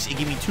twice. It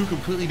gave me two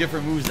completely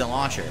different moves than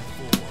launcher.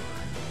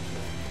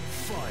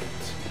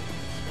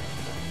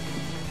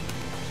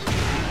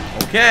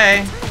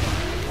 Okay.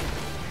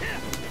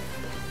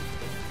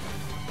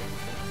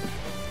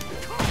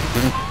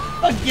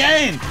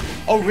 Again!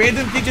 A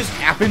random thing just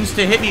happens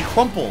to hit me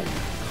crumpled.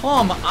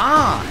 Come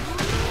on!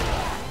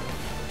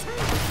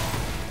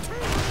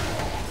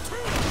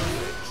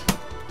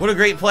 What a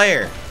great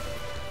player.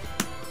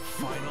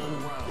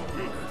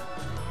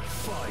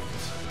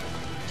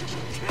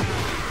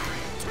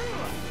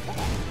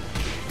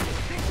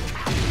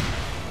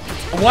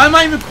 Why am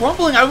I even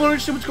crumbling? I don't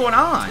understand what's going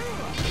on.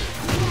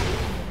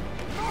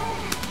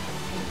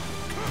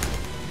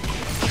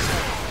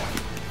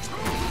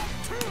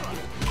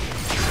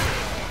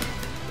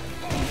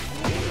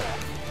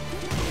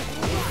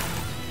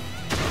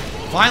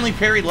 Finally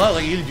parried low.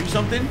 Like, you gonna do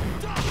something?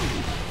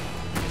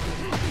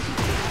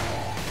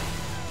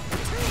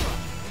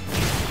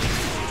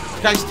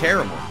 This guy's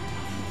terrible.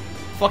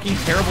 Fucking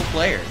terrible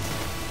player.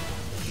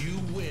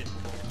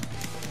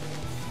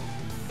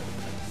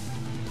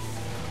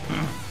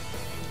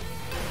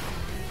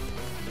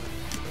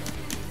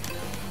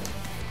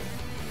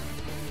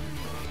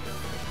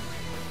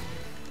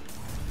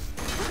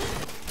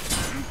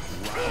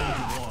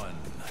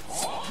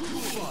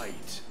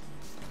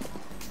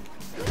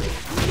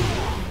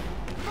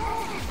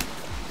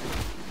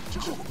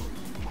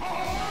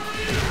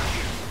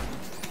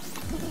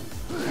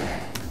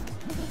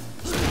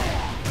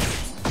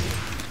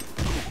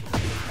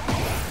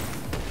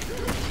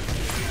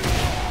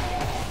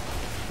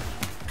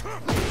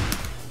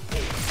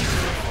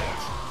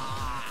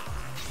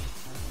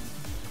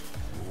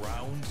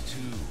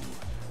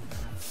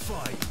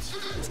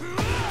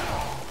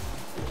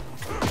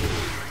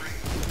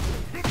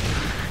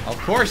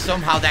 Of course,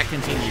 somehow that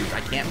continues.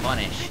 I can't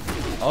punish.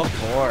 Of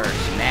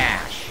course,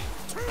 mash.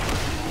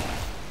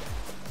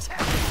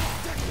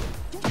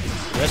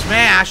 Just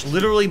mash,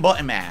 literally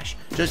button mash.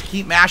 Just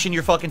keep mashing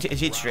your fucking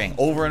hit string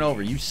over and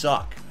over. You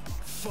suck.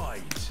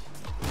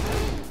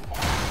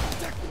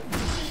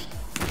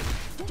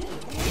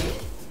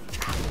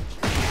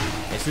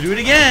 Gets to do it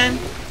again.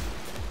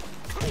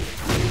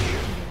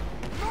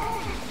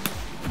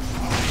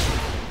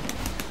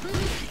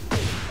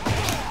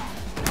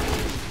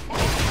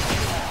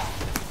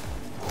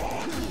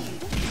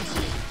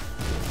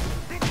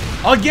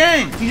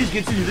 Again! He just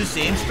gets to do the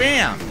same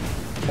spam.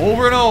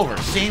 Over and over.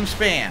 Same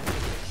spam.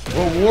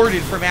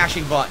 Rewarded for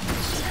mashing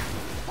buttons.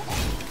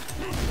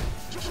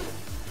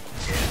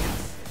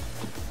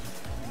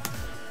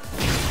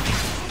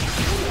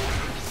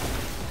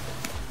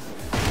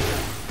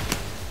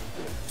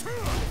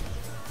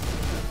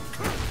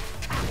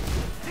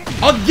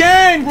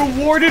 Again!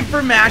 Rewarded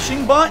for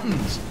mashing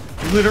buttons.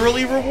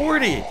 Literally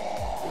rewarded.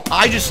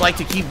 I just like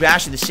to keep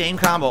bashing the same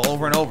combo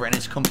over and over, and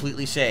it's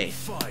completely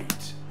safe.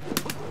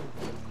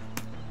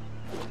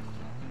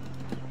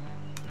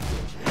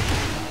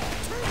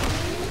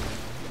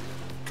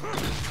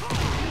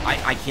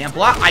 I can't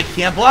block. I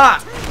can't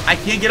block. I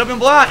can't get up and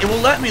block. It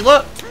won't let me.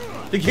 Look.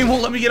 The game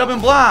won't let me get up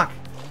and block.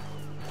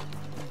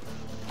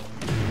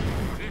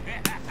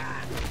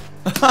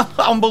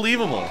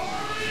 Unbelievable.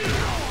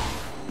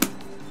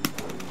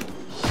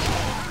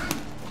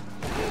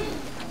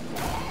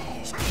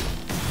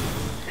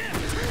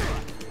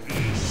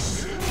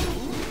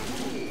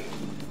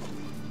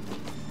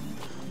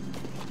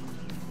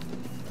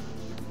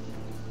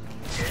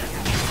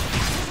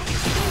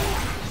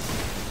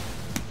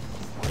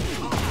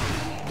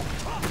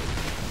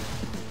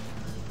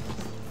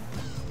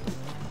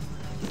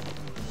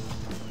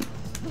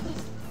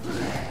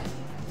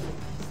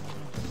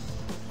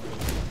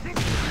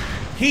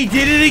 He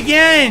did it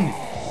again!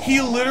 He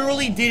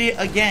literally did it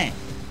again.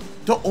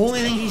 The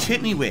only thing he's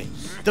hit me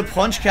with. The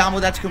punch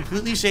combo that's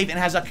completely safe and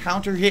has a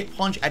counter hit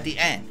punch at the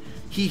end.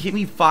 He hit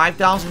me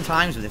 5,000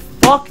 times with it.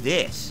 Fuck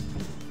this.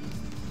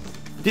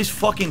 This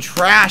fucking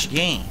trash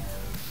game.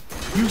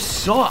 You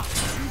suck.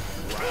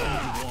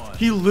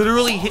 He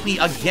literally hit me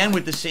again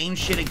with the same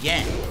shit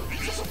again.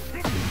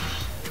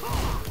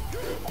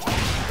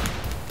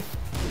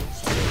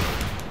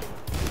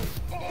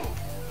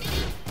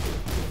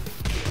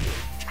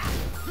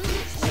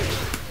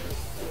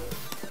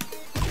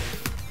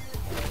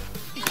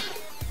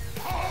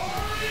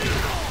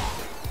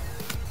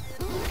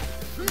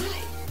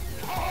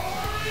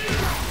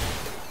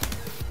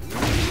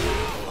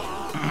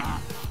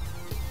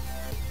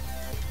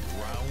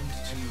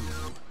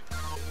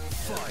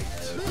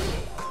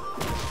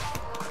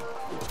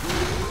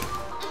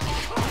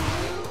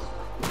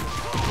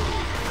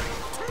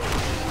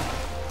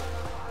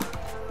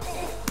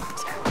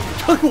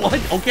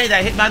 What? Okay,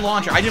 that hit my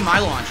launcher. I did my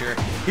launcher.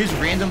 His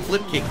random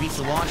flip kick beats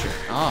the launcher.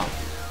 Oh.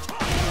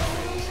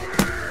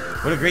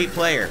 What a great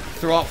player.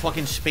 Throw out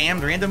fucking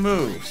spammed random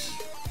moves.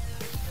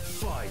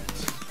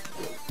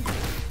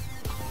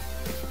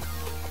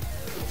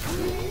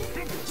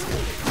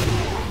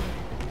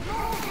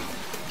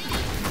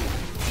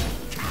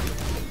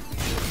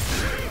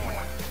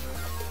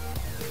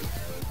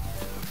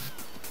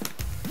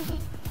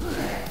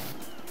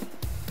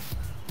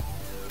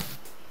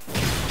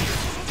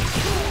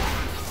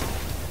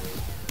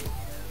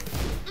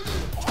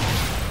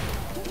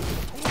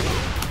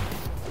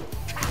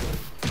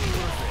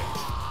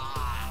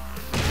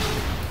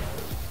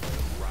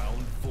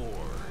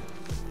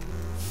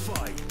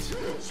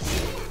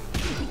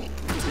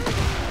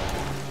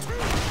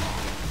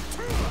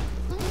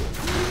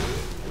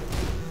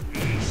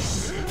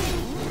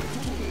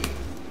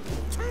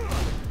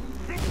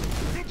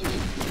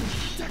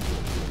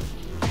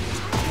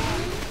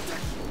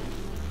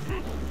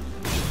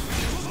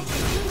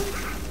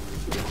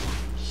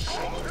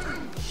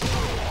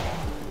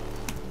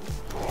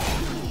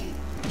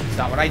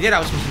 Not what I did. I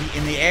was supposed to be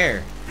in the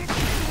air.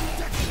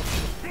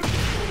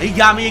 He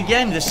got me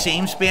again. The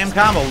same spam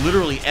combo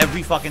literally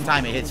every fucking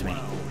time it hits me.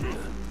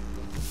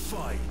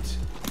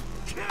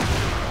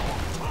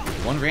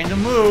 One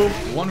random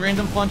move. One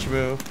random punch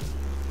move.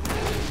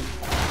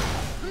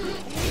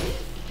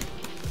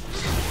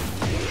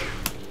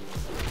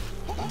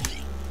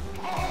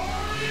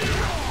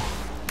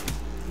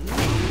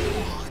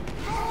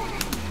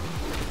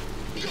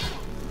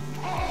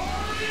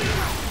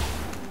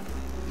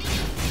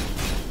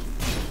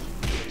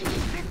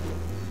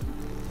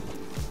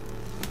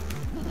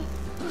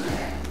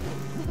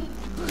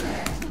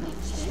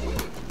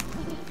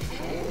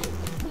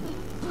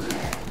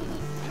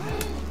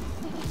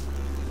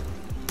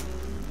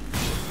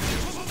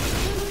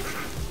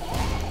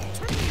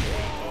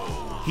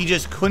 He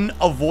just couldn't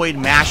avoid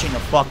mashing a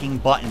fucking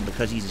button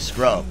because he's a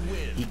scrub.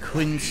 He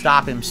couldn't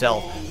stop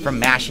himself from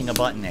mashing a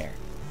button there.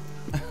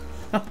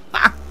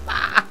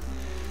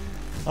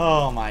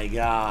 Oh my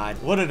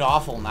god. What an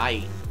awful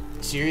night.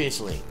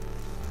 Seriously.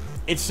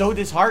 It's so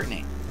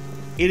disheartening.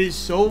 It is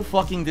so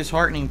fucking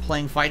disheartening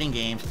playing fighting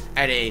games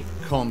at a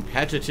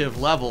competitive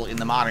level in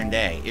the modern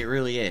day. It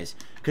really is.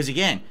 Because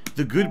again,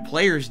 the good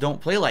players don't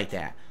play like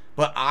that.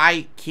 But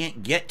I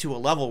can't get to a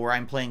level where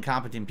I'm playing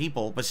competent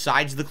people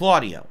besides the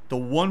Claudio. The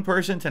one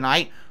person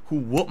tonight who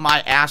whooped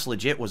my ass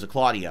legit was a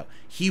Claudio.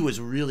 He was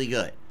really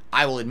good.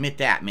 I will admit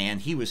that, man.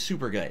 He was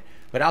super good.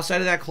 But outside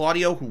of that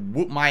Claudio who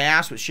whooped my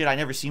ass with shit I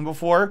never seen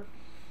before,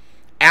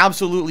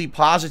 absolutely,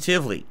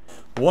 positively,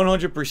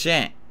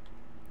 100%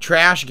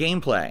 trash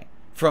gameplay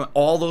from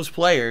all those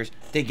players.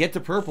 They get to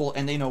purple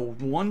and they know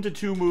 1 to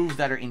 2 moves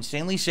that are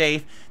insanely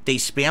safe. They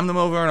spam them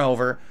over and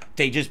over.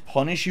 They just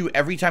punish you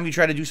every time you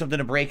try to do something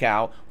to break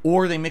out,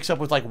 or they mix up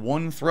with like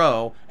one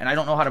throw, and I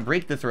don't know how to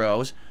break the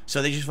throws,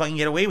 so they just fucking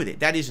get away with it.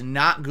 That is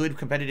not good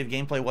competitive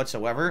gameplay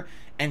whatsoever.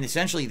 And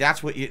essentially,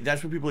 that's what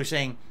people are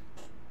saying.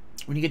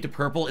 When you get to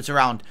purple, it's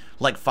around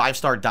like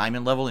 5-star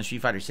diamond level in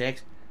Street Fighter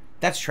 6.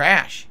 That's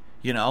trash,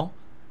 you know.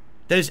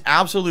 That is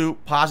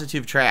absolute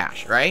positive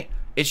trash, right?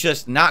 It's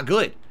just not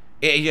good.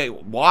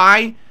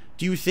 Why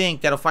do you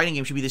think that a fighting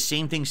game should be the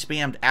same thing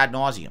spammed ad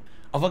nauseum?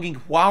 A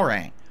fucking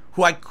Hwoarang,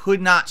 who I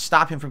could not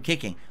stop him from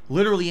kicking.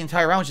 Literally the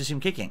entire round was just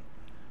him kicking.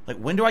 Like,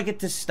 when do I get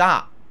to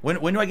stop?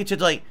 When do I get to,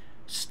 like,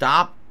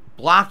 stop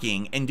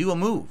blocking and do a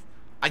move?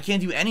 I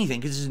can't do anything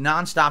because this is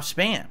non-stop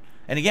spam.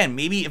 And again,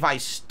 maybe if I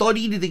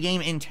studied the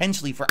game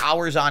intensely for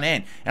hours on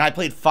end, and I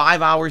played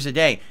 5 hours a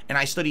day, and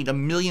I studied a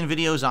million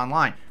videos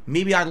online,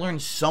 maybe I'd learn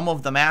some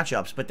of the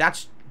matchups, but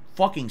that's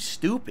fucking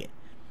stupid.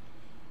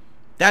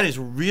 That is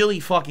really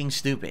fucking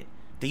stupid.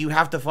 That you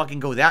have to fucking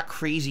go that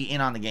crazy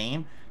in on the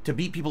game to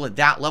beat people at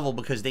that level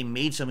because they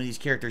made some of these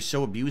characters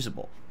so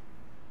abusable.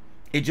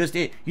 It just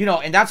is. You know,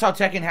 and that's how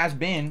Tekken has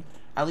been,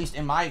 at least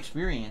in my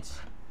experience,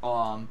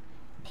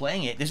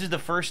 playing it. This is the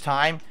first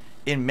time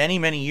in many,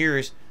 many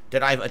years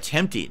that I've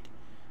attempted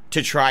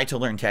to try to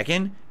learn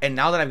Tekken. And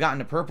now that I've gotten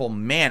to purple,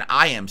 man,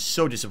 I am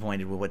so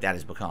disappointed with what that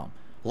has become.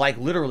 Like,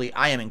 literally,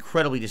 I am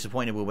incredibly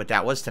disappointed with what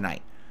that was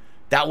tonight.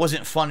 That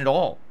wasn't fun at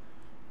all.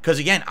 Because,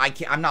 again,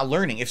 I'm not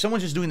learning. If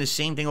someone's just doing the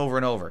same thing over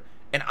and over,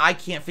 and I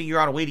can't figure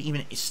out a way to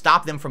even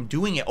stop them from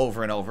doing it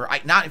over and over.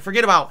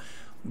 Forget about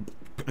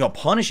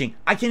punishing.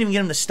 I can't even get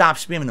them to stop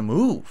spamming the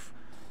move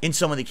in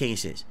some of the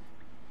cases.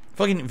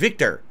 Fucking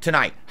Victor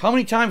tonight. How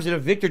many times did a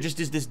Victor just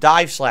do this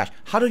dive slash?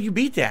 How do you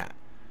beat that?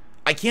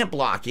 I can't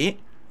block it.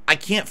 I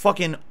can't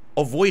fucking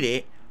avoid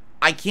it.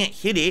 I can't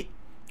hit it.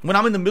 When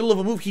I'm in the middle of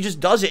a move, he just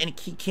does it and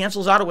he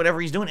cancels out of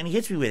whatever he's doing and he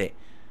hits me with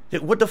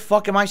it. What the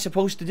fuck am I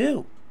supposed to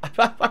do?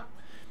 I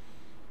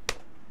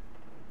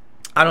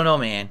don't know,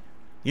 man.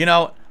 You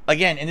know,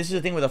 again, and this is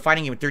the thing with a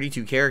fighting game with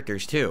 32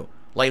 characters, too.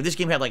 Like, if this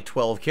game had, like,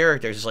 12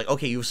 characters, it's like,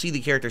 okay, you'll see the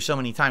character so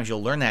many times,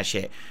 you'll learn that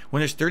shit.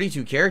 When there's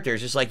 32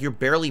 characters, it's like you're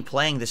barely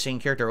playing the same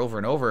character over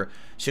and over,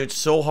 so it's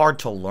so hard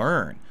to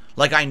learn.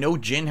 Like, I know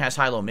Jin has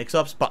high-low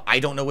mix-ups, but I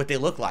don't know what they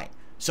look like,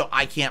 so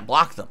I can't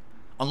block them.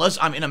 Unless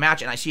I'm in a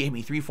match and I see it hit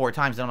me 3-4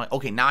 times, then I'm like,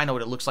 okay, now I know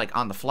what it looks like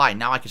on the fly.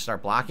 Now I can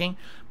start blocking.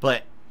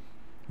 But,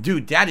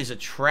 dude, that is a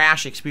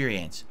trash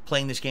experience,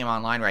 playing this game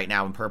online right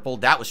now in purple.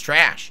 That was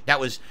trash. That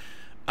was...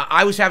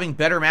 I was having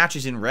better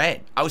matches in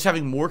red. I was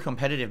having more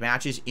competitive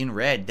matches in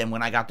red than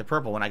when I got the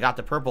purple. When I got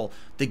the purple,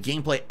 the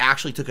gameplay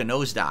actually took a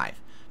nosedive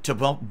to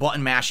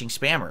button mashing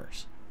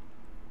spammers.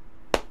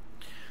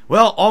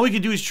 Well, all we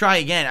can do is try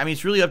again. I mean,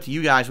 it's really up to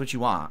you guys what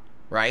you want,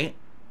 right?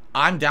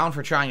 I'm down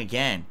for trying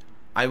again.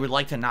 I would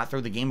like to not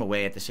throw the game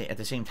away at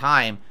the same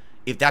time.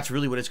 If that's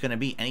really what it's going to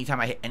be, anytime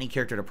I hit any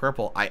character to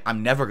purple,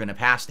 I'm never going to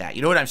pass that.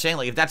 You know what I'm saying?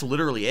 Like, if that's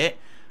literally it,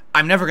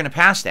 I'm never going to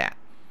pass that.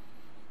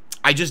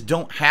 I just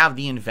don't have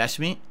the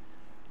investment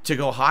to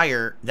go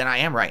higher than I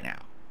am right now.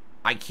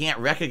 I can't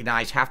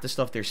recognize half the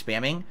stuff they're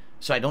spamming,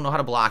 so I don't know how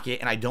to block it,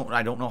 and I don't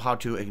know how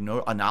to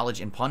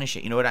acknowledge and punish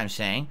it. You know what I'm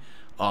saying?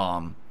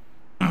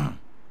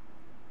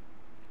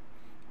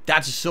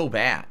 That's so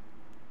bad.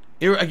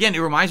 Again, it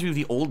reminds me of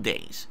the old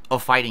days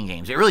of fighting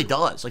games. It really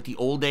does. Like the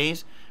old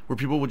days where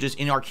people would just,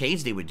 in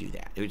arcades, they would do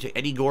that. It would take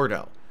Eddie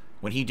Gordo.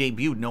 When he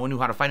debuted, no one knew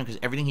how to fight him because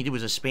everything he did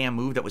was a spam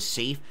move that was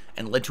safe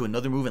and led to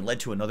another move and led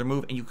to another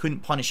move, and you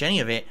couldn't punish any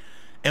of it.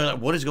 And like,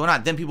 what is going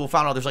on? Then people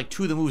found out there's like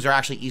 2 of the moves are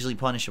actually easily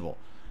punishable.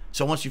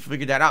 So once you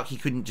figured that out, he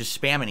couldn't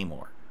just spam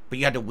anymore. But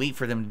you had to wait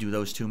for them to do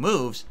those 2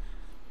 moves.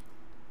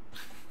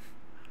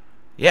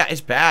 Yeah,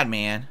 it's bad,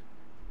 man.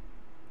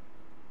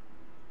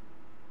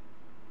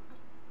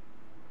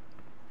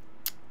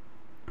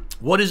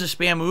 What is a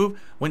spam move?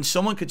 When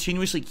someone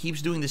continuously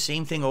keeps doing the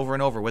same thing over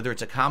and over, whether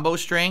it's a combo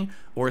string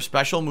or a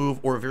special move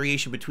or a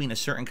variation between a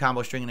certain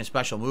combo string and a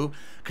special move,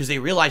 because they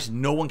realize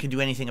no one can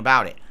do anything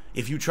about it.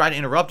 If you try to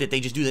interrupt it, they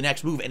just do the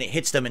next move and it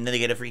hits them and then they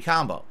get a free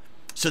combo.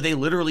 So they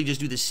literally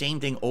just do the same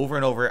thing over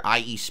and over,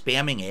 i.e.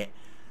 spamming it,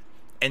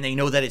 and they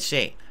know that it's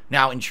safe.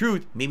 Now, in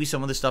truth, maybe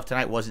some of the stuff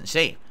tonight wasn't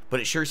safe, but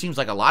it sure seems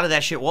like a lot of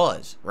that shit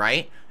was,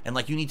 right? And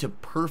like you need to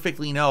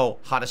perfectly know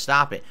how to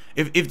stop it.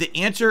 If the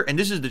answer, and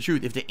this is the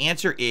truth, if the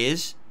answer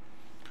is,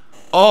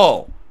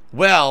 oh,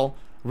 well,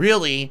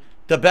 really,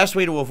 the best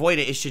way to avoid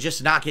it is to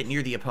just not get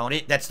near the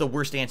opponent, that's the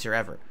worst answer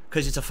ever.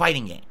 Because it's a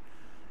fighting game.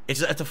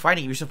 It's a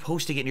fighting game. You're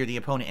supposed to get near the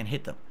opponent and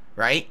hit them,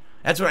 right?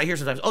 That's what I hear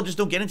sometimes. Oh, just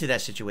don't get into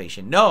that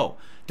situation. No,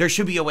 there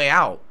should be a way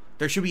out.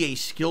 There should be a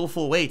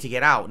skillful way to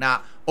get out.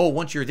 Not, oh,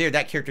 once you're there,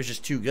 that character's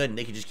just too good and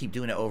they can just keep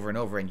doing it over and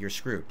over and you're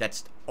screwed.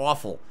 That's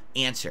awful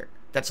answer.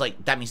 That's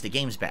like, that means the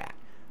game's bad,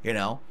 you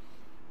know?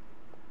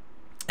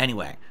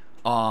 Anyway,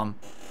 I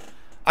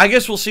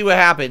guess we'll see what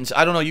happens.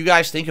 I don't know. You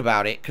guys think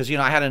about it because, you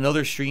know, I had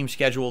another stream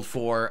scheduled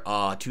for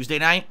Tuesday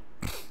night.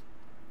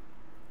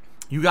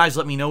 You guys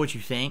let me know what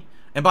you think.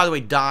 And by the way,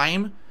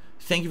 Dime,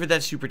 thank you for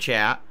that super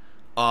chat.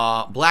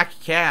 Black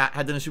Cat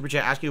had done a super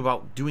chat asking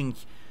about doing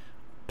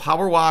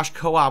Power Wash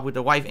co-op with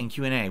the wife and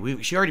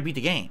Q&A. She already beat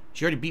the game.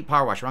 She already beat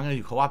Power Wash. We're not going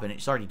to do co-op in it.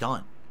 It's already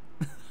done.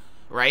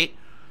 Right?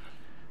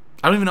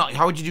 I don't even know.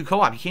 How would you do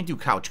co-op? You can't do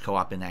couch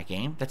co-op in that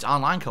game. That's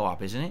online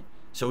co-op, isn't it?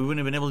 So we wouldn't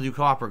have been able to do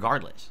co-op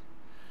regardless.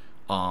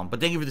 But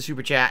thank you for the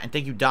super chat. And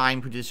thank you,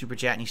 Dime, who did the super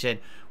chat. And he said,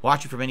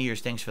 watch you for many years.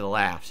 Thanks for the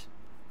laughs.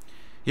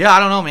 Yeah, I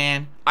don't know,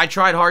 man. I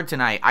tried hard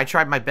tonight. I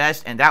tried my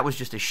best, and that was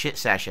just a shit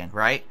session,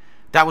 right?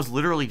 That was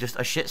literally just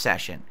a shit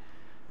session.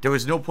 There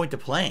was no point to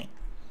playing.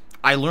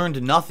 I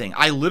learned nothing.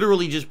 I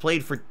literally just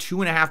played for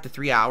 2.5 to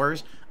 3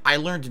 hours. I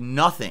learned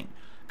nothing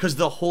because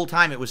the whole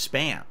time it was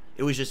spam.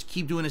 It was just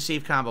keep doing a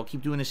safe combo,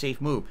 keep doing a safe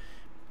move.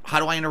 How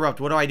do I interrupt?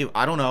 What do I do?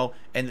 I don't know.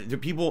 And the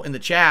people in the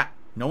chat,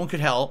 no one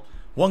could help.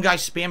 One guy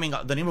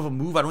spamming the name of a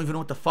move. I don't even know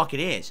what the fuck it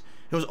is.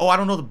 It was, oh, I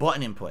don't know the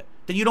button input.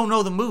 Then you don't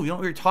know the move. You don't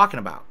know what you're talking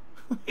about.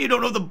 You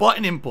don't know the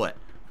button input.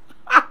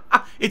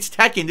 It's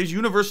Tekken. There's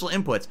universal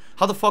inputs.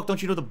 How the fuck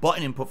don't you know the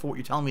button input for what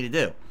you're telling me to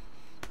do?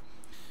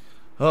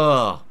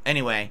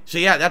 Anyway, so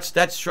yeah, that's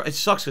it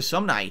sucks because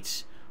some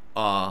nights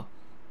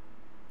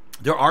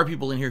there are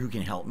people in here who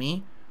can help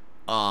me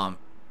to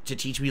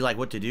teach me like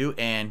what to do,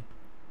 and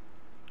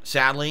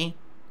sadly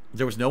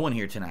there was no one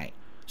here tonight.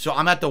 So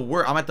I'm at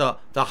the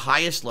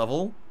highest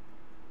level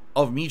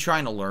of me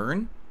trying to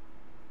learn,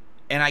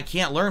 and I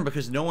can't learn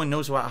because no one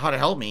knows how to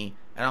help me.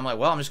 And I'm like,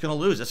 well, I'm just gonna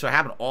lose. That's what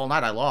happened all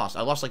night. I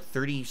lost like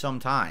 30 some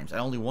times. I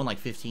only won like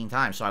 15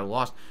 times, so I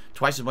lost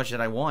twice as much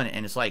that I won.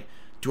 And it's like,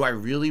 do I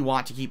really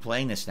want to keep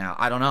playing this now?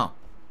 I don't know.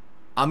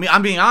 I mean,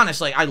 I'm being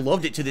honest, like, I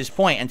loved it to this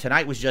point, and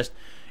tonight was just,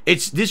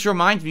 this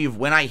reminds me of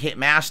when I hit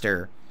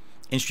Master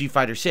in Street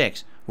Fighter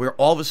 6, where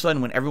all of a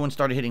sudden, when everyone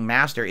started hitting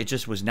Master, it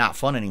just was not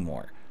fun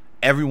anymore.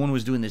 Everyone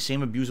was doing the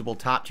same abusable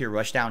top-tier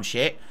rushdown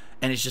shit,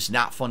 and it's just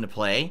not fun to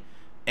play.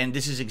 And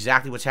this is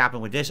exactly what's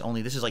happened with this,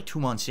 only this is like 2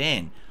 months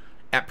in.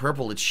 At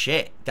Purple, it's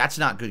shit. That's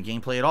not good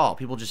gameplay at all.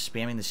 People just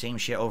spamming the same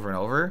shit over and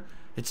over.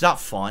 It's not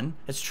fun.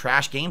 It's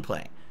trash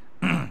gameplay.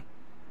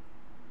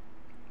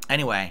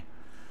 Anyway.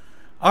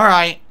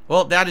 Alright.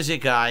 Well, that is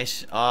it,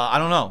 guys. I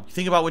don't know.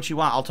 Think about what you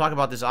want. I'll talk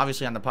about this,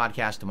 obviously, on the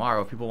podcast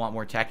tomorrow if people want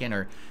more Tekken.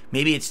 Or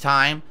maybe it's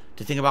time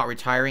to think about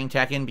retiring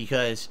Tekken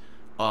because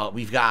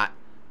we've got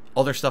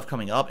other stuff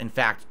coming up. In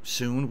fact,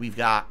 soon we've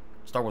got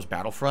Star Wars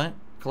Battlefront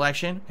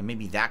collection, and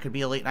maybe that could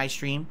be a late night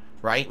stream,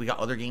 right? We got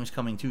other games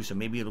coming too, so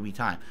maybe it'll be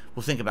time.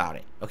 We'll think about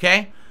it,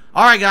 okay?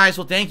 Alright, guys,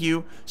 well, thank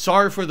you.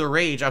 Sorry for the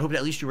rage. I hope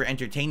at least you were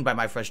entertained by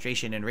my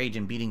frustration and rage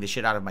and beating the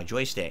shit out of my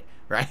joystick,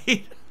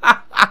 right?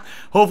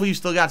 Hopefully you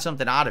still got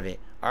something out of it.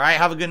 Alright,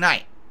 have a good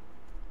night.